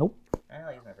 Nope.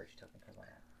 I'll use my virtue token because why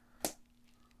not?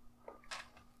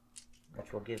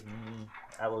 Which will give me...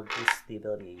 I will reduce the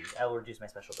ability... I will reduce my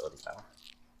special abilities power.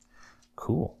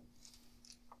 Cool.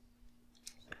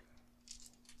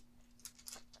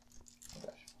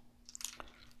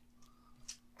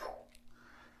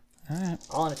 Alright.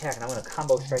 All in attack, and I'm going to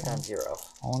combo strike on 0.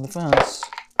 All in defense.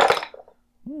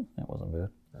 That wasn't good.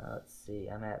 Let's see.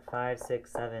 I'm at 5,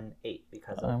 6, 7, 8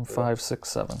 because of... I'm 5, 6,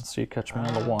 7. So you catch me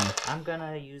on the 1. I'm going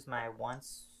to use my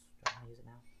once... Do I want to use it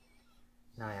now?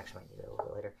 No, I actually might need it a little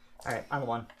bit later. Alright, on the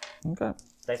 1. Okay.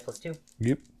 Dice plus 2.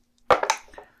 Yep.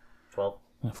 12.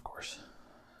 Of course.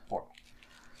 4.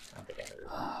 I don't think I hurt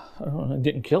her. I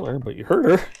didn't kill her, but you hurt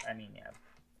her. I mean, yeah.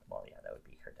 Well, yeah, that would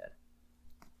be her dead.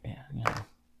 Yeah.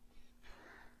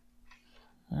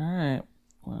 Alright.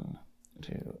 1,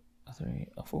 2, 3,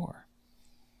 4.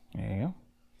 There you go.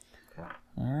 Okay.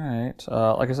 Alright.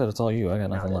 Like I said, it's all you. I got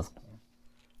nothing left.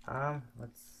 Yeah.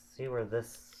 Let's see where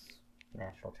this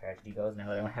national tragedy goes now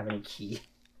that I don't have any key.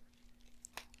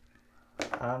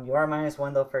 You are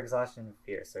 -1 though for exhaustion and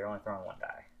fear, so you're only throwing 1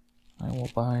 die. I will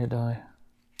buy a die.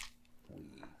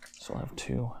 So I have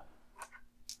 2.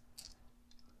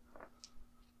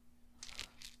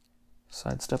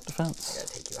 Sidestep defense. I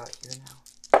gotta take you out here now.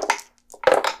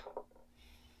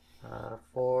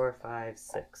 4, 5,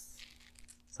 6.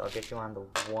 So I'll get you on the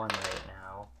 1 right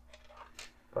now.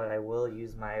 But I will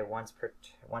use my once per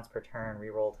turn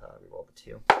reroll to reroll the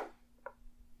 2.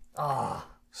 Ah.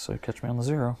 So you catch me on the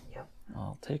 0. Yep.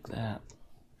 I'll take that.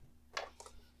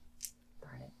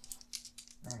 Darn it.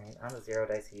 Alright, on the 0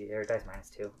 dice, or dice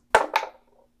 -2.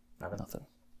 Nothing.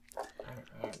 Darn it,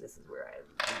 and this is where I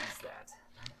lose that.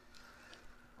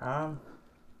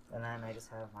 And then I just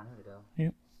have Manu to go.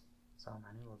 Yep. So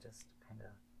Manu will just kind of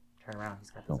turn around.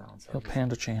 He's got the zone. So He'll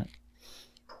panda chant.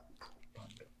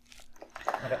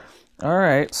 Okay. All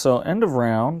right, so end of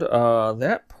round.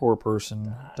 That poor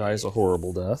person dies a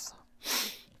horrible death.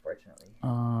 Unfortunately.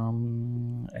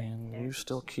 And you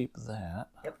still keep that.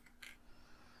 Yep.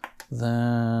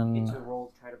 Then. Get to roll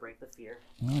to try to break the fear.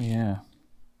 Oh yeah.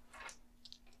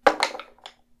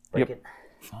 Break it.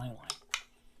 Finally.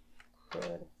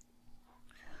 Good.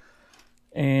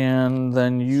 And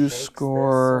then you Shakes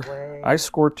score. this away. I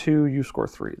score 2. You score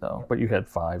 3 though. But you had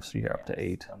 5, so you're up to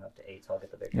 8. So I'm up to 8, so I'll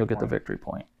get the victory. You'll get the point. victory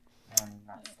point. I'm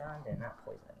not stunned and not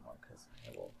poisoned anymore because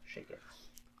I will shake it.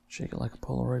 Shake it like a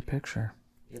Polaroid picture.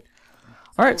 Yep.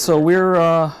 All right, so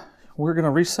we're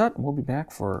gonna reset, and we'll be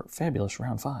back for fabulous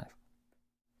round 5.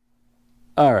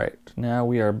 All right, now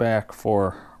we are back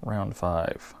for round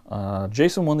 5.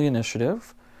 Jason won the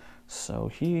initiative, so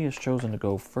he has chosen to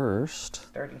go first.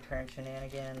 Starting turn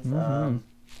shenanigans. Mm-hmm.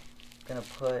 Gonna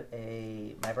put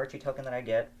my virtue token that I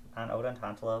get on Oda and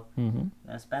Tantalo. Mm-hmm. I'm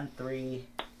gonna spend 3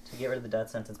 to get rid of the death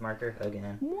sentence marker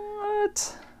again.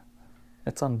 What?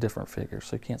 It's on different figures,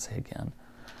 so you can't say again.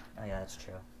 Oh yeah, that's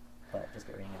true. But just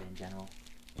get rid of it in general.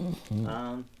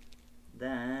 Mm-hmm.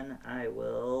 Then I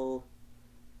will...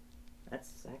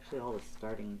 That's actually all the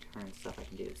starting turn stuff I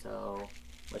can do, so...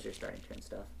 What's your starting turn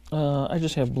stuff? I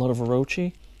just have Blood of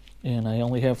Orochi, and I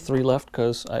only have 3 left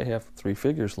because I have 3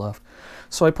 figures left.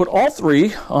 So I put all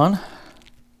 3 on,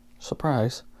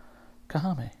 surprise,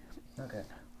 Kahame. Okay.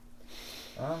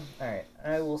 Alright.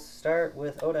 I will start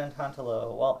with Oda and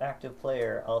Tantalo. While active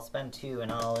player, I'll spend 2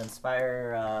 and I'll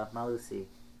inspire Malusi.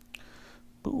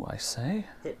 Boo, I say.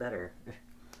 Hit better.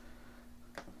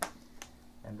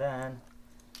 And then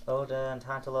Oda and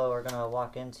Tantalo are gonna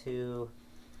walk into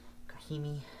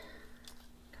Kahimi.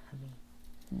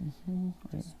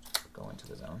 Just go into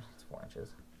the zone. It's 4 inches.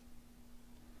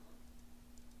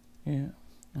 Yeah.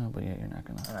 Oh, but yeah, you're not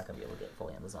gonna. I'm not gonna be able to get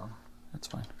fully in the zone. That's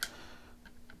fine.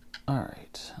 All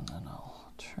right, and then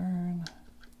I'll turn.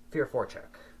 Fear 4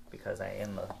 check, because I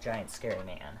am a giant scary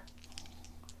man.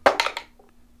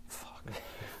 Fuck.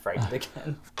 frightened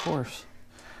again. Of course.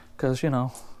 Because, you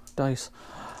know, dice.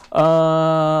 Where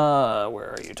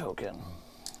are you, token?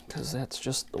 Because that's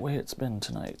just the way it's been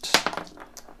tonight.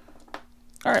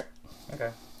 All right.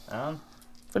 Okay.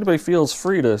 If anybody feels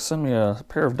free to send me a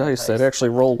pair of dice that actually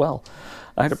roll well,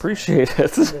 I'd appreciate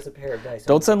it. There's a pair of dice.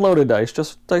 Don't send loaded dice,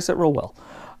 just dice that roll well.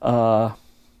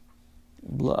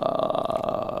 Blah.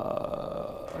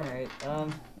 Alright,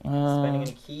 spending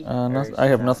any key? I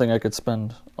have nothing I could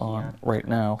spend on right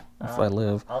now if I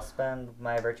live. I'll spend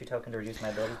my virtue token to reduce my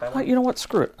abilities by 1. You know what?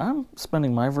 Screw it. I'm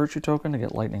spending my virtue token to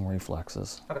get lightning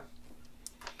reflexes. Okay.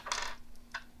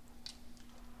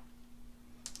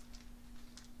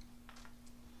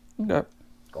 Okay.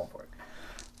 Going for it.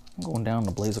 I'm going down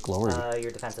to Blaze of Glory.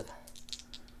 You're defensive.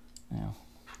 Yeah.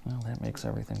 Well, that makes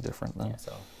everything different then. Yeah,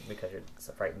 so because you're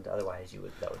so frightened, otherwise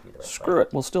that would be the right Screw it.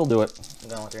 We'll still do it. I'm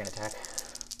going with 3 and attack.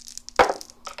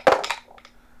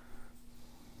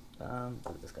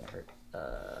 This is gonna hurt.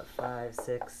 5,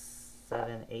 6,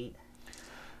 7, 8.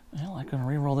 Well, I can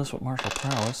re-roll this with martial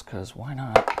prowess, because why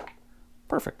not?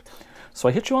 Perfect. So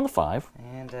I hit you on the 5,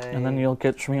 and then you'll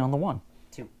catch me on the 1.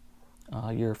 2.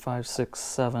 You're 5, 6,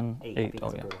 7, 8.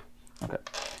 Oh, yeah. Brutal. Okay.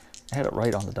 I had it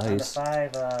right on the dice. On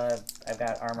the 5, I've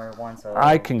got armor 1, so...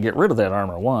 I can get rid of that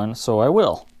armor 1, so I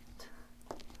will.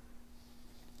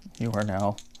 You are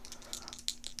now...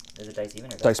 Is it dice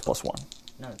even or dice plus 1.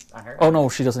 No, it's on her. Oh, no,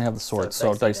 she doesn't have the sword,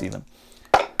 So so dice even.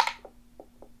 Oh,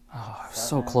 I was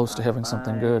so close to having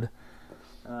something good.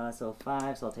 So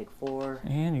 5, so I'll take 4.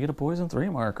 And you get a poison 3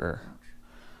 marker.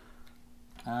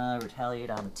 Retaliate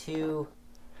on 2.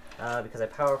 Because I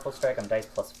powerful strike, I'm dice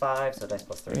plus 5, so dice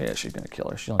plus 3. Yeah, she's going to kill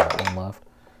her. She only got 1 left.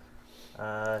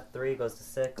 3 goes to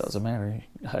 6. Doesn't matter.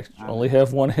 I only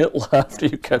have 1 hit left.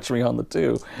 You catch me on the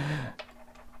 2.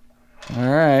 All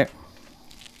right.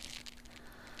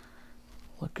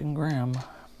 Looking grim.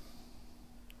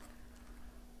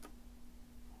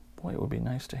 Boy, it would be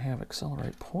nice to have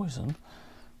accelerate poison.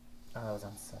 That was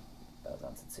on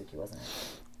Satsuki, wasn't it?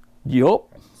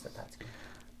 Yup. Or Satatsuki.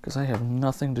 Because I have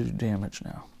nothing to do damage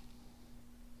now.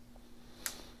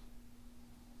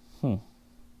 Well,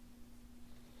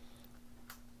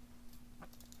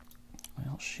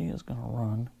 she is going to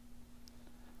run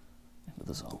into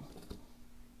the zone.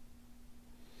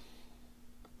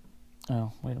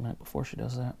 Oh, wait a minute. Before she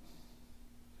does that,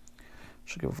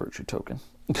 she'll give a virtue token.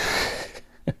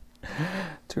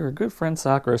 To her good friend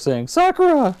Sakura, saying,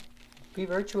 Sakura! Be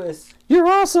virtuous. You're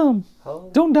awesome! Ho.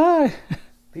 Don't die!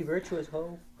 Be virtuous,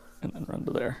 ho. And then run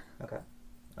to there. Okay.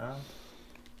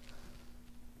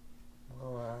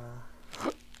 Well,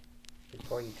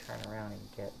 before you turn around and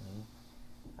get me,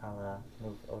 I'll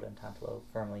move Oda and Tantalo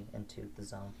firmly into the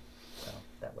zone. So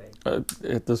that way...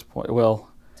 At this point, well...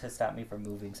 To stop me from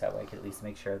moving, so that way I can at least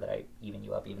make sure that I even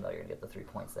you up, even though you're going to get the 3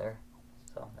 points there.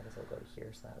 So I guess I'll go to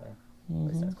here, so that way at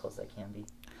least I'm as close as I can be.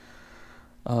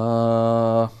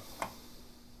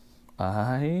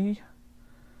 I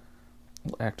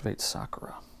will activate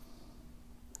Sakura.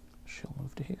 She'll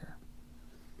move to here.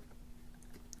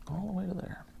 All the way to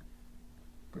there.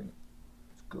 Bring it.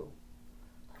 Let's go.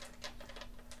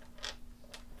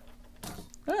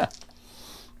 Yeah.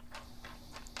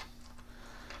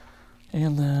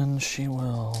 And then she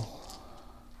will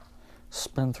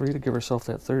spend 3 to give herself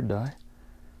that 3rd die.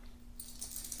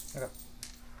 Okay.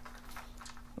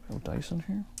 Do we have dice in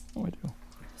here? Oh, we do.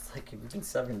 It's like you've been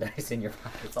shoving dice in your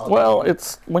pockets all Well, day.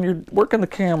 it's when you're working the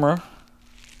camera.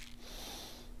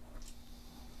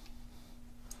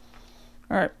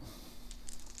 All right.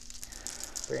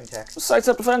 3 and attack.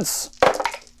 Sidestep defense.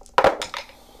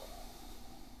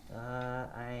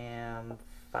 I am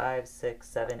 5, 6,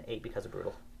 7, 8 because of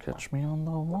brutal. Catch me on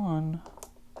the 1.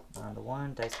 On the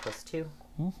 1, dice plus 2.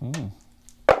 Mm-hmm.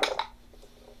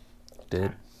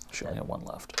 Did. She only had 1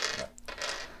 left. Yep.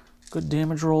 Good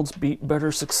damage rolls beat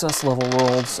better success level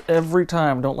rolls every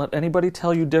time. Don't let anybody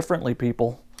tell you differently,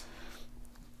 people.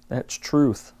 That's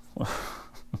truth.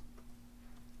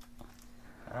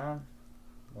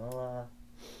 We'll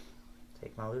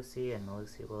take Malusi, and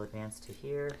Malusi will advance to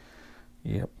here.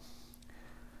 Yep.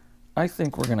 I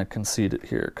think we're going to concede it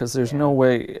here, because there's no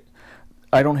way...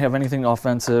 I don't have anything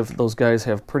offensive. Those guys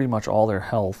have pretty much all their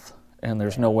health, and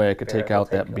there's no way I could take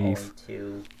out that beef.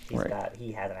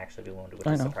 He hasn't actually been wounded, which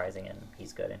is surprising, and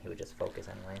he's good, and he would just focus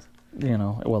anyways. You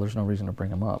know, well, there's no reason to bring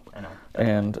him up. I know.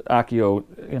 And Akio,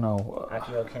 you know,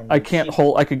 Akio can... I can't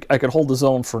hold... I could hold the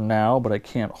zone for now, but I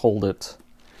can't hold it.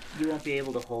 You won't be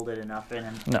able to hold it enough, and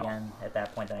again, at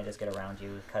that point, then I just get around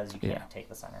you, because you can't take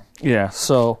the center. Yeah,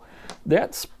 so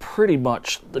that's pretty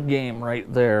much the game right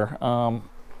there.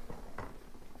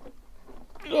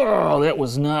 Oh, that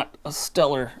was not a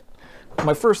stellar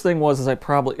my first thing was I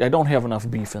don't have enough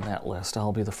beef in that list.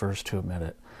 I'll be the first to admit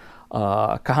it.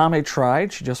 Kahame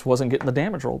tried. She just wasn't getting the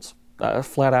damage rolls,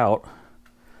 flat out.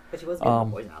 But she was getting the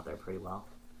poison out there pretty well.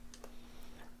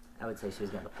 I would say she was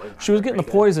getting the poison. She was getting the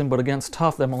poison, but against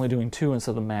tough, I'm only doing 2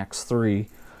 instead of the max 3.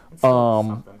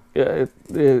 Every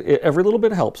little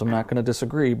bit helps. I'm not going to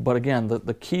disagree. But again,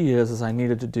 the key is I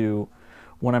needed to do,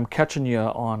 when I'm catching you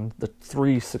on the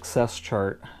 3 success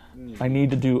chart, I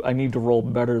need to roll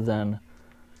better than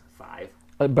 5.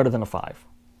 Better than a 5,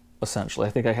 essentially. I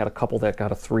think I had a couple that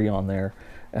got a 3 on there,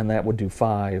 and that would do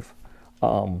 5.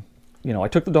 I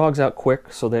took the dogs out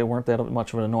quick, so they weren't that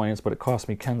much of an annoyance, but it cost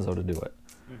me Kenzo to do it,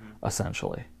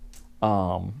 essentially.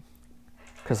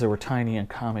 Because they were tiny and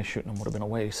Kame shooting them would have been a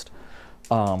waste.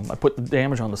 I put the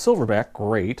damage on the silverback,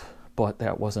 great, but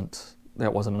that wasn't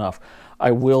enough. I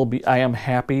am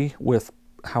happy with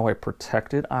how I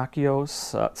protected Akio,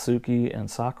 Satsuki, and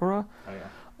Sakura.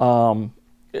 Oh,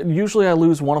 yeah. Usually I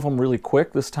lose one of them really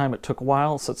quick. This time it took a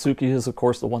while. Satsuki is, of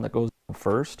course, the one that goes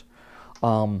first.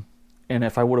 And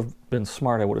if I would have been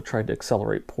smart, I would have tried to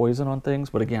accelerate poison on things.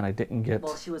 But again, I didn't get...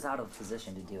 Well, she was out of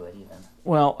position to do it, even.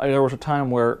 Well, there was a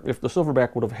time where if the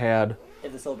silverback would have had...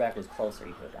 If the silverback was closer,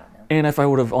 you could have gotten him. And if I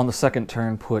would have, on the second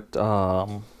turn, put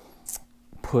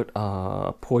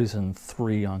poison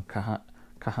 3 on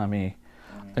Kahami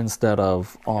instead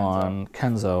of on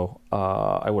Kenzo,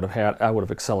 I would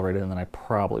have accelerated, and then I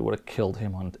probably would have killed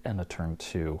him on end of turn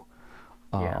 2.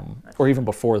 Or even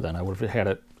before then, I would have had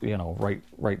it,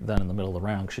 right then in the middle of the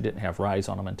round, because she didn't have Rise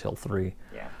on him until 3.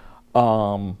 Yeah.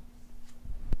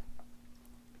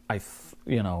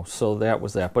 So that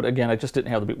was that. But again, I just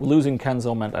didn't have losing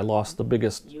Kenzo meant I lost the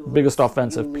biggest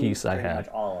offensive piece I had. Pretty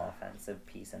much all offensive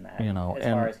piece in that. As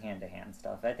far as hand-to-hand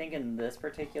stuff. I think in this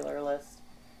particular list,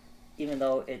 even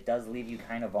though it does leave you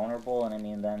kind of vulnerable,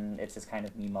 and then it's just kind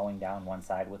of me mowing down one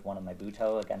side with one of my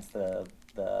Buto against the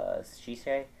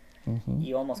Shisei.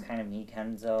 You almost kind of need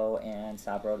Kenzo and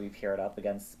Saburo to be paired up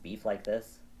against beef like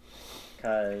this.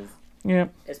 Because,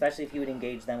 especially if you would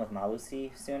engage them with Malusi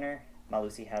sooner,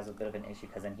 Malusi has a bit of an issue,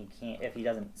 because then he can't, if he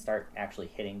doesn't start actually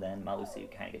hitting, then Malusi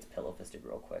kind of gets pillow-fisted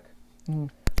real quick.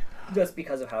 Just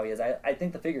because of how he is. I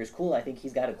think the figure is cool. I think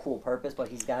he's got a cool purpose, but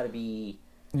he's got to be...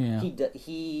 Yeah.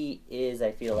 He is,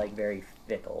 I feel like, very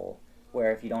fickle.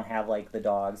 Where if you don't have, the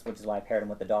dogs, which is why I paired him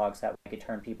with the dogs, so that we could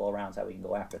turn people around so that we can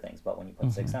go after things. But when you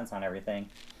put 6 cents on everything,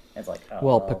 it's like,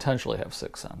 potentially have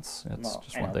 6 cents. It's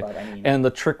just one thing. But, and the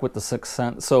trick with the 6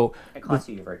 cents, so... It costs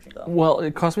you your virtue, though. Well,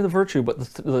 it cost me the virtue, but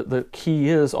the key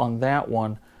is on that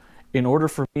one, in order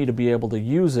for me to be able to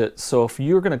use it, so if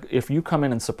you come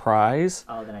in and surprise,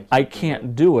 then I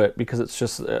can't do it because it's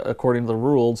just, according to the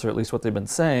rules, or at least what they've been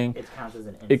saying,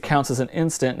 it counts as an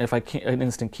instant. And if I can't, an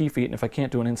instant key feat, and if I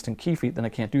can't do an instant key feat, then I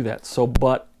can't do that. So,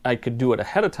 but I could do it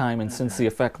ahead of time, and since the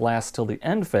effect lasts till the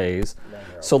end phase,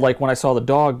 so when I saw the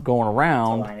dog going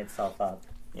around, to line itself up.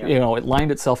 Yep. It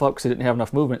lined itself up because it didn't have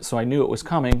enough movement, so I knew it was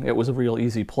coming. It was a real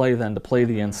easy play then to play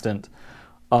the instant.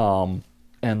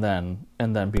 And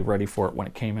then be ready for it when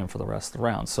it came in for the rest of the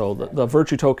round. So the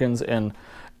virtue tokens and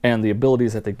the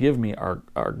abilities that they give me are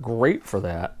great for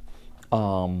that.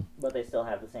 But they still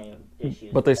have the same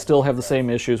issues. But they still have the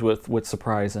same issues with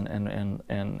surprise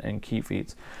and key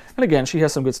feats. And again, she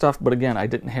has some good stuff. But again, I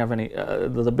didn't have any.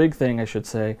 The big thing I should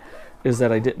say is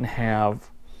that I didn't have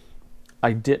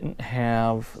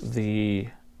the.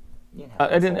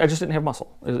 I just didn't have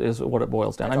muscle. Is what it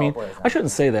boils down. I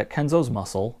shouldn't say that. Kenzo's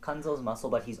muscle,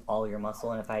 but he's all your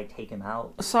muscle, and if I take him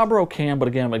out, Saburo can. But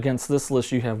again, against this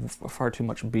list, you have far too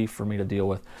much beef for me to deal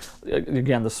with.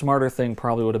 Again, the smarter thing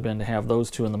probably would have been to have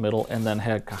those two in the middle, and then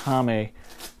had Kahame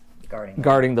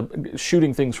guarding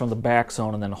shooting things from the back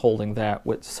zone, and then holding that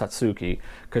with Satsuki,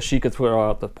 because she could throw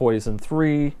out the poison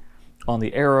 3 on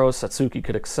the arrows. Satsuki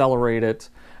could accelerate it.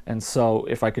 And so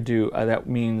if I could do, that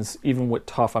means even with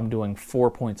tough, I'm doing 4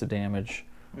 points of damage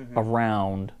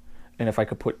around. And if I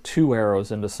could put 2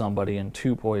 arrows into somebody and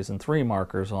 2 poison 3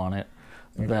 markers on it,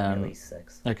 then at least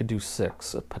 6. I could do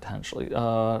 6 potentially.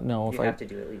 No, you have to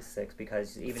do at least 6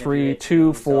 because even 3,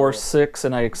 2, 4, 6,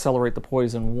 and I accelerate the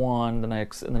poison 1, and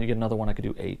then you get another one. I could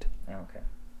do 8.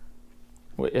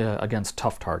 Okay. Against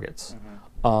tough targets.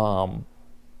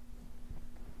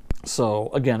 So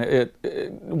again,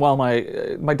 while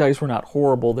my dice were not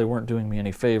horrible, they weren't doing me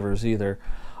any favors either.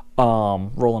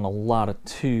 Rolling a lot of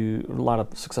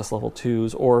success level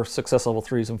 2s or success level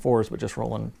 3s and 4s, but just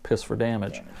rolling piss for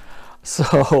damage.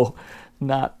 So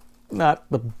not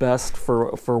the best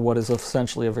for what is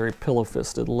essentially a very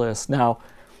pillow-fisted list. Now,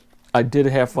 I did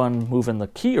have fun moving the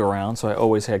key around, so I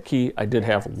always had key. I did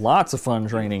have lots of fun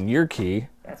draining your key.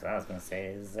 That's what I was going to say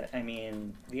is, I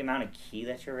mean, the amount of key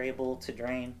that you're able to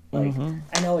drain. Like,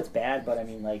 I know it's bad, but I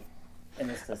mean, like, in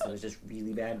this list, it was just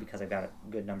really bad because I got a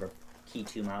good number of key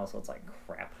 2 models, so it's like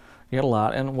crap. You had a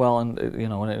lot, and well, and you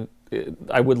know, and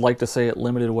I would like to say it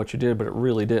limited what you did, but it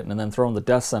really didn't. And then throwing the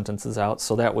death sentences out,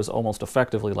 so that was almost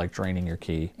effectively like draining your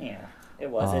key. Yeah, it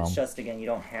was. It's just, again, you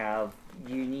don't have...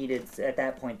 You needed, at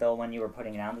that point, though, when you were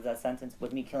putting down the death sentence,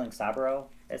 with me killing Saburo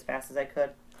as fast as I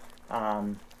could,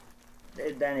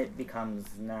 then it becomes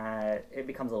a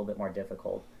little bit more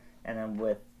difficult. And then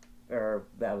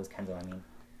that was Kenzo, I mean.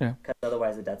 Yeah. Because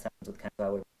otherwise the death sentence with Kenzo I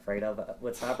would be afraid of.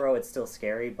 With Saburo, it's still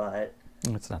scary, but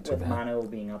it's not too with bad. Mono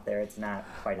being up there, it's not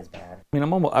quite as bad. I mean,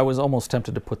 I was almost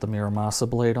tempted to put the Miramasa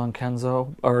blade on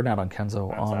Kenzo, or not on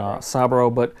Kenzo, on Saburo,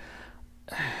 but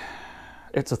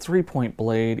it's a 3-point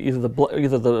blade, either the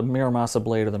Miramasa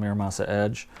blade or the Miramasa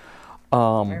edge.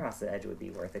 Miramasa edge would be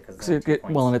worth it because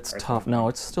and it's tough. No,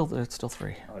 it's still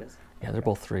 3. Oh, it is. Yeah, they're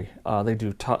both 3. They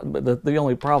do tough, but the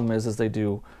only problem is they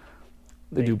do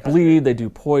bleed, they do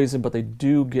poison, but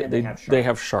they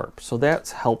have sharp. So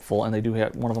that's helpful, and they do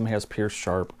have, one of them has pierce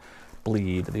sharp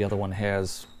bleed, the other one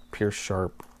has pierce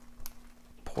sharp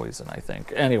poison, I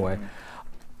think. Anyway,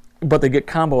 but they get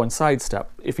combo and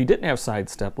sidestep. If he didn't have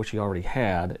sidestep, which he already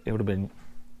had, it would have been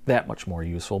that much more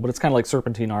useful. But it's kind of like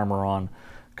serpentine armor on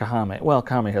Kahame. Well,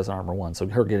 Kahame has armor 1, so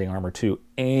her getting armor 2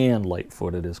 and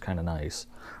light-footed is kind of nice.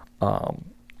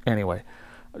 Anyway,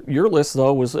 your list,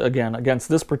 though, was, again, against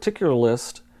this particular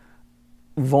list,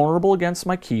 vulnerable against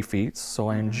my key feats, so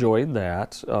I enjoyed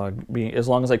that. As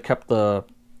long as I kept the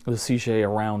Sichet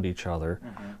around each other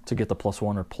to get the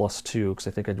 +1 or +2, because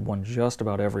I think I won just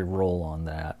about every roll on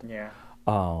that. Yeah.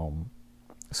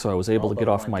 So I was able to get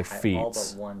off my feet. All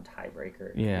but one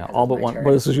tiebreaker. Yeah, all but one.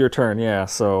 But this is your turn, yeah.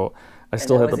 So I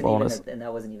still had the bonus. And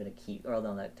that wasn't even a key. Or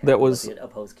no, that was a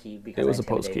opposed key. Because it was a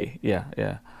opposed key. Yeah,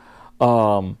 yeah.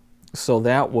 So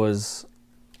that was,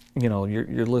 you know,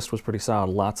 your list was pretty solid.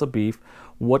 Lots of beef.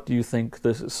 What do you think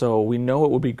this? So we know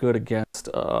it would be good against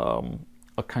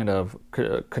a kind of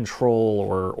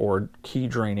control or key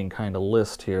draining kind of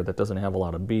list here that doesn't have a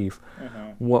lot of beef.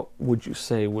 What would you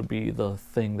say would be the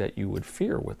thing that you would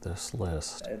fear with this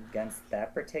list? Against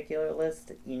that particular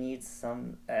list, you need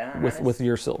some... with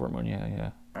your Silvermoon,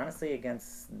 yeah. Honestly,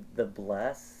 against the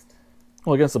Blessed...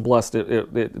 Well, against the Blessed, I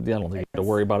don't think you have to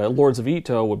worry about it. Lords of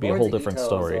Ito would be a whole different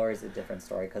story. Lords of Ito is a different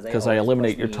story. Because I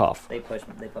eliminate your tough. They put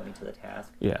me to the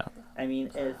task. Yeah. I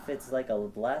mean, if it's like a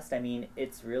Blessed, I mean,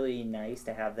 it's really nice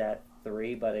to have that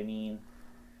 3, but I mean...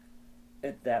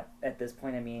 At this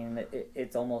point, I mean,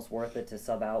 it's almost worth it to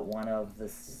sub out one of the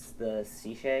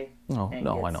Sichet and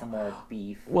get some more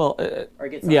beef. Well, or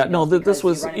get this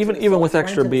was even with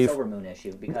extra beef. Silvermoon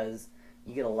issue because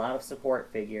you get a lot of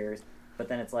support figures, but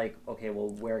then it's like, okay, well,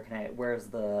 where's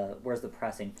the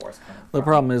pressing force coming from? The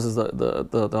problem is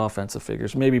the offensive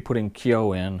figures. Maybe putting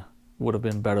Kyo in would have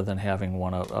been better than having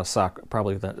one of Sakura.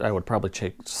 I would probably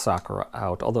take Sakura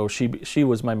out, although she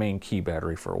was my main key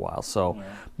battery for a while. So,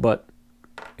 but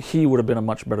he would have been a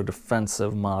much better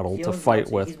defensive model to fight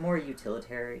with. He's more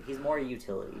utilitarian. He's more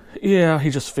utility. Yeah,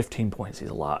 he's just 15 points. He's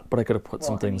a lot, but I could have put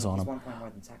some things on him. He's 1 point more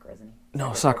than Sakura, isn't he?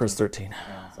 No, Sakura's 13.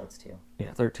 Yeah, so it's 2.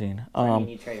 Yeah, 13. I mean,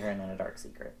 you trade her and then a Dark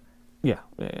Secret. Yeah.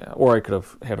 Or I could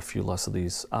have had a few less of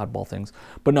these oddball things.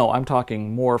 But no, I'm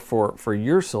talking more for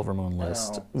your Silvermoon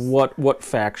list. What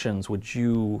factions would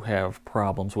you have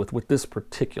problems with this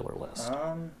particular list?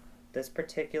 This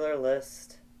particular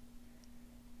list...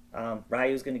 Ryu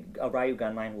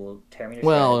Gunline will tear me to shreds.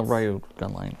 Well, Ryu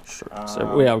Gunline, sure.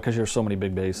 So, because you're so many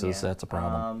big bases, that's a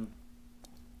problem.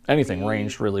 Anything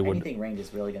ranged really would... Anything ranged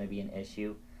is really going to be an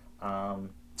issue.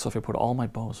 So if I put all my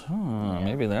bows,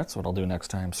 maybe that's what I'll do next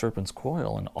time. Serpent's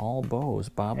Coil and all bows.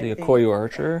 Bob the Okoyu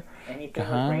Archer. Anything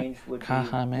with range would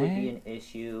be an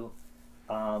issue.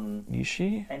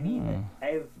 Yishi? I mean,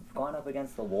 I've gone up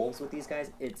against the wolves with these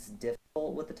guys. It's difficult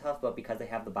with the tough, but because they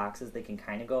have the boxes, they can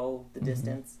kind of go the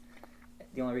distance.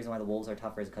 The only reason why the wolves are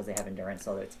tougher is because they have endurance,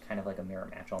 so it's kind of like a mirror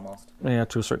match almost. Yeah,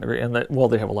 to a certain degree, and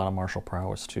they have a lot of martial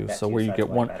prowess too. So where you get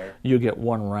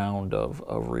one round of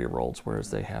rerolls,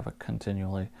 whereas they have it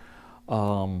continually.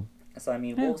 So I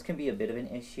mean, wolves can be a bit of an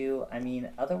issue. I mean,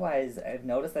 otherwise, I've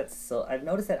noticed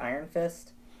that Iron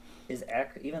Fist is,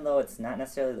 even though it's not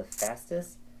necessarily the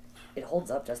fastest, it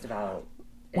holds up just about.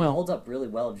 It holds up really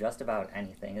well just about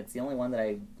anything. It's the only one that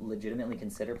I legitimately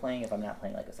consider playing if I'm not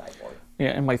playing like a sideboard.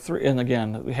 Yeah, and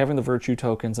again, having the virtue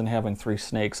tokens and having 3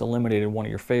 snakes eliminated one of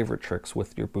your favorite tricks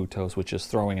with your Butos, which is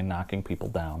throwing and knocking people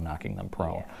down, knocking them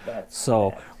prone. Yeah,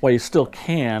 so while you still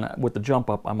can, with the jump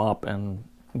up, I'm up, and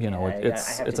you know,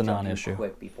 it's a non-issue.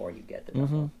 Quick before you get the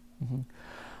double.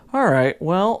 All right.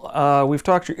 Well, we've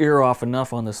talked your ear off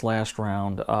enough on this last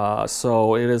round.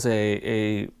 So it is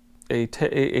a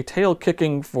tail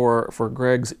kicking for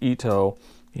Greg's Ito.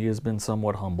 He has been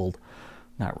somewhat humbled.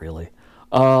 Not really.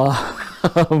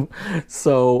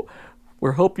 So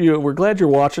we're glad you're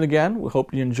watching again. We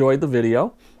hope you enjoyed the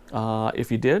video.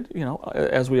 If you did, you know,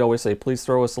 as we always say, please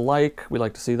throw us a like. We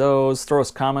like to see those. Throw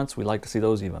us comments. We like to see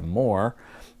those even more.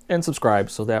 And subscribe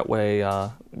so that way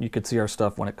you could see our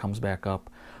stuff when it comes back up.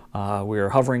 We're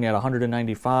hovering at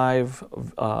 195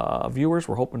 viewers.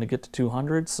 We're hoping to get to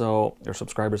 200, or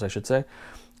subscribers, I should say.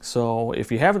 So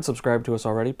if you haven't subscribed to us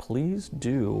already, please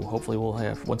do. Hopefully we'll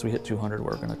have, once we hit 200,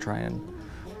 we're going to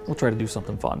we'll try to do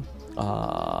something fun.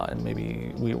 And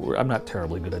maybe I'm not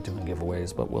terribly good at doing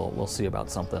giveaways, but we'll see about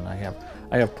something. I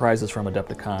have prizes from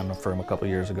Adepticon from a couple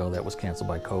years ago that was canceled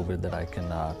by COVID that I can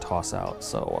toss out.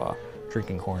 So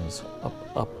drinking horns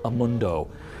up a mundo.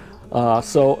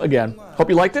 So again, hope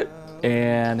you liked it,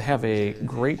 and have a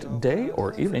great day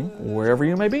or evening wherever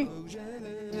you may be.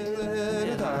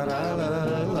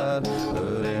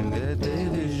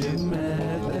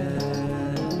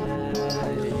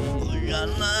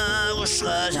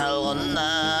 Kuşka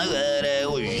çalgınna göre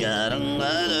uçarın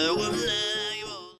galı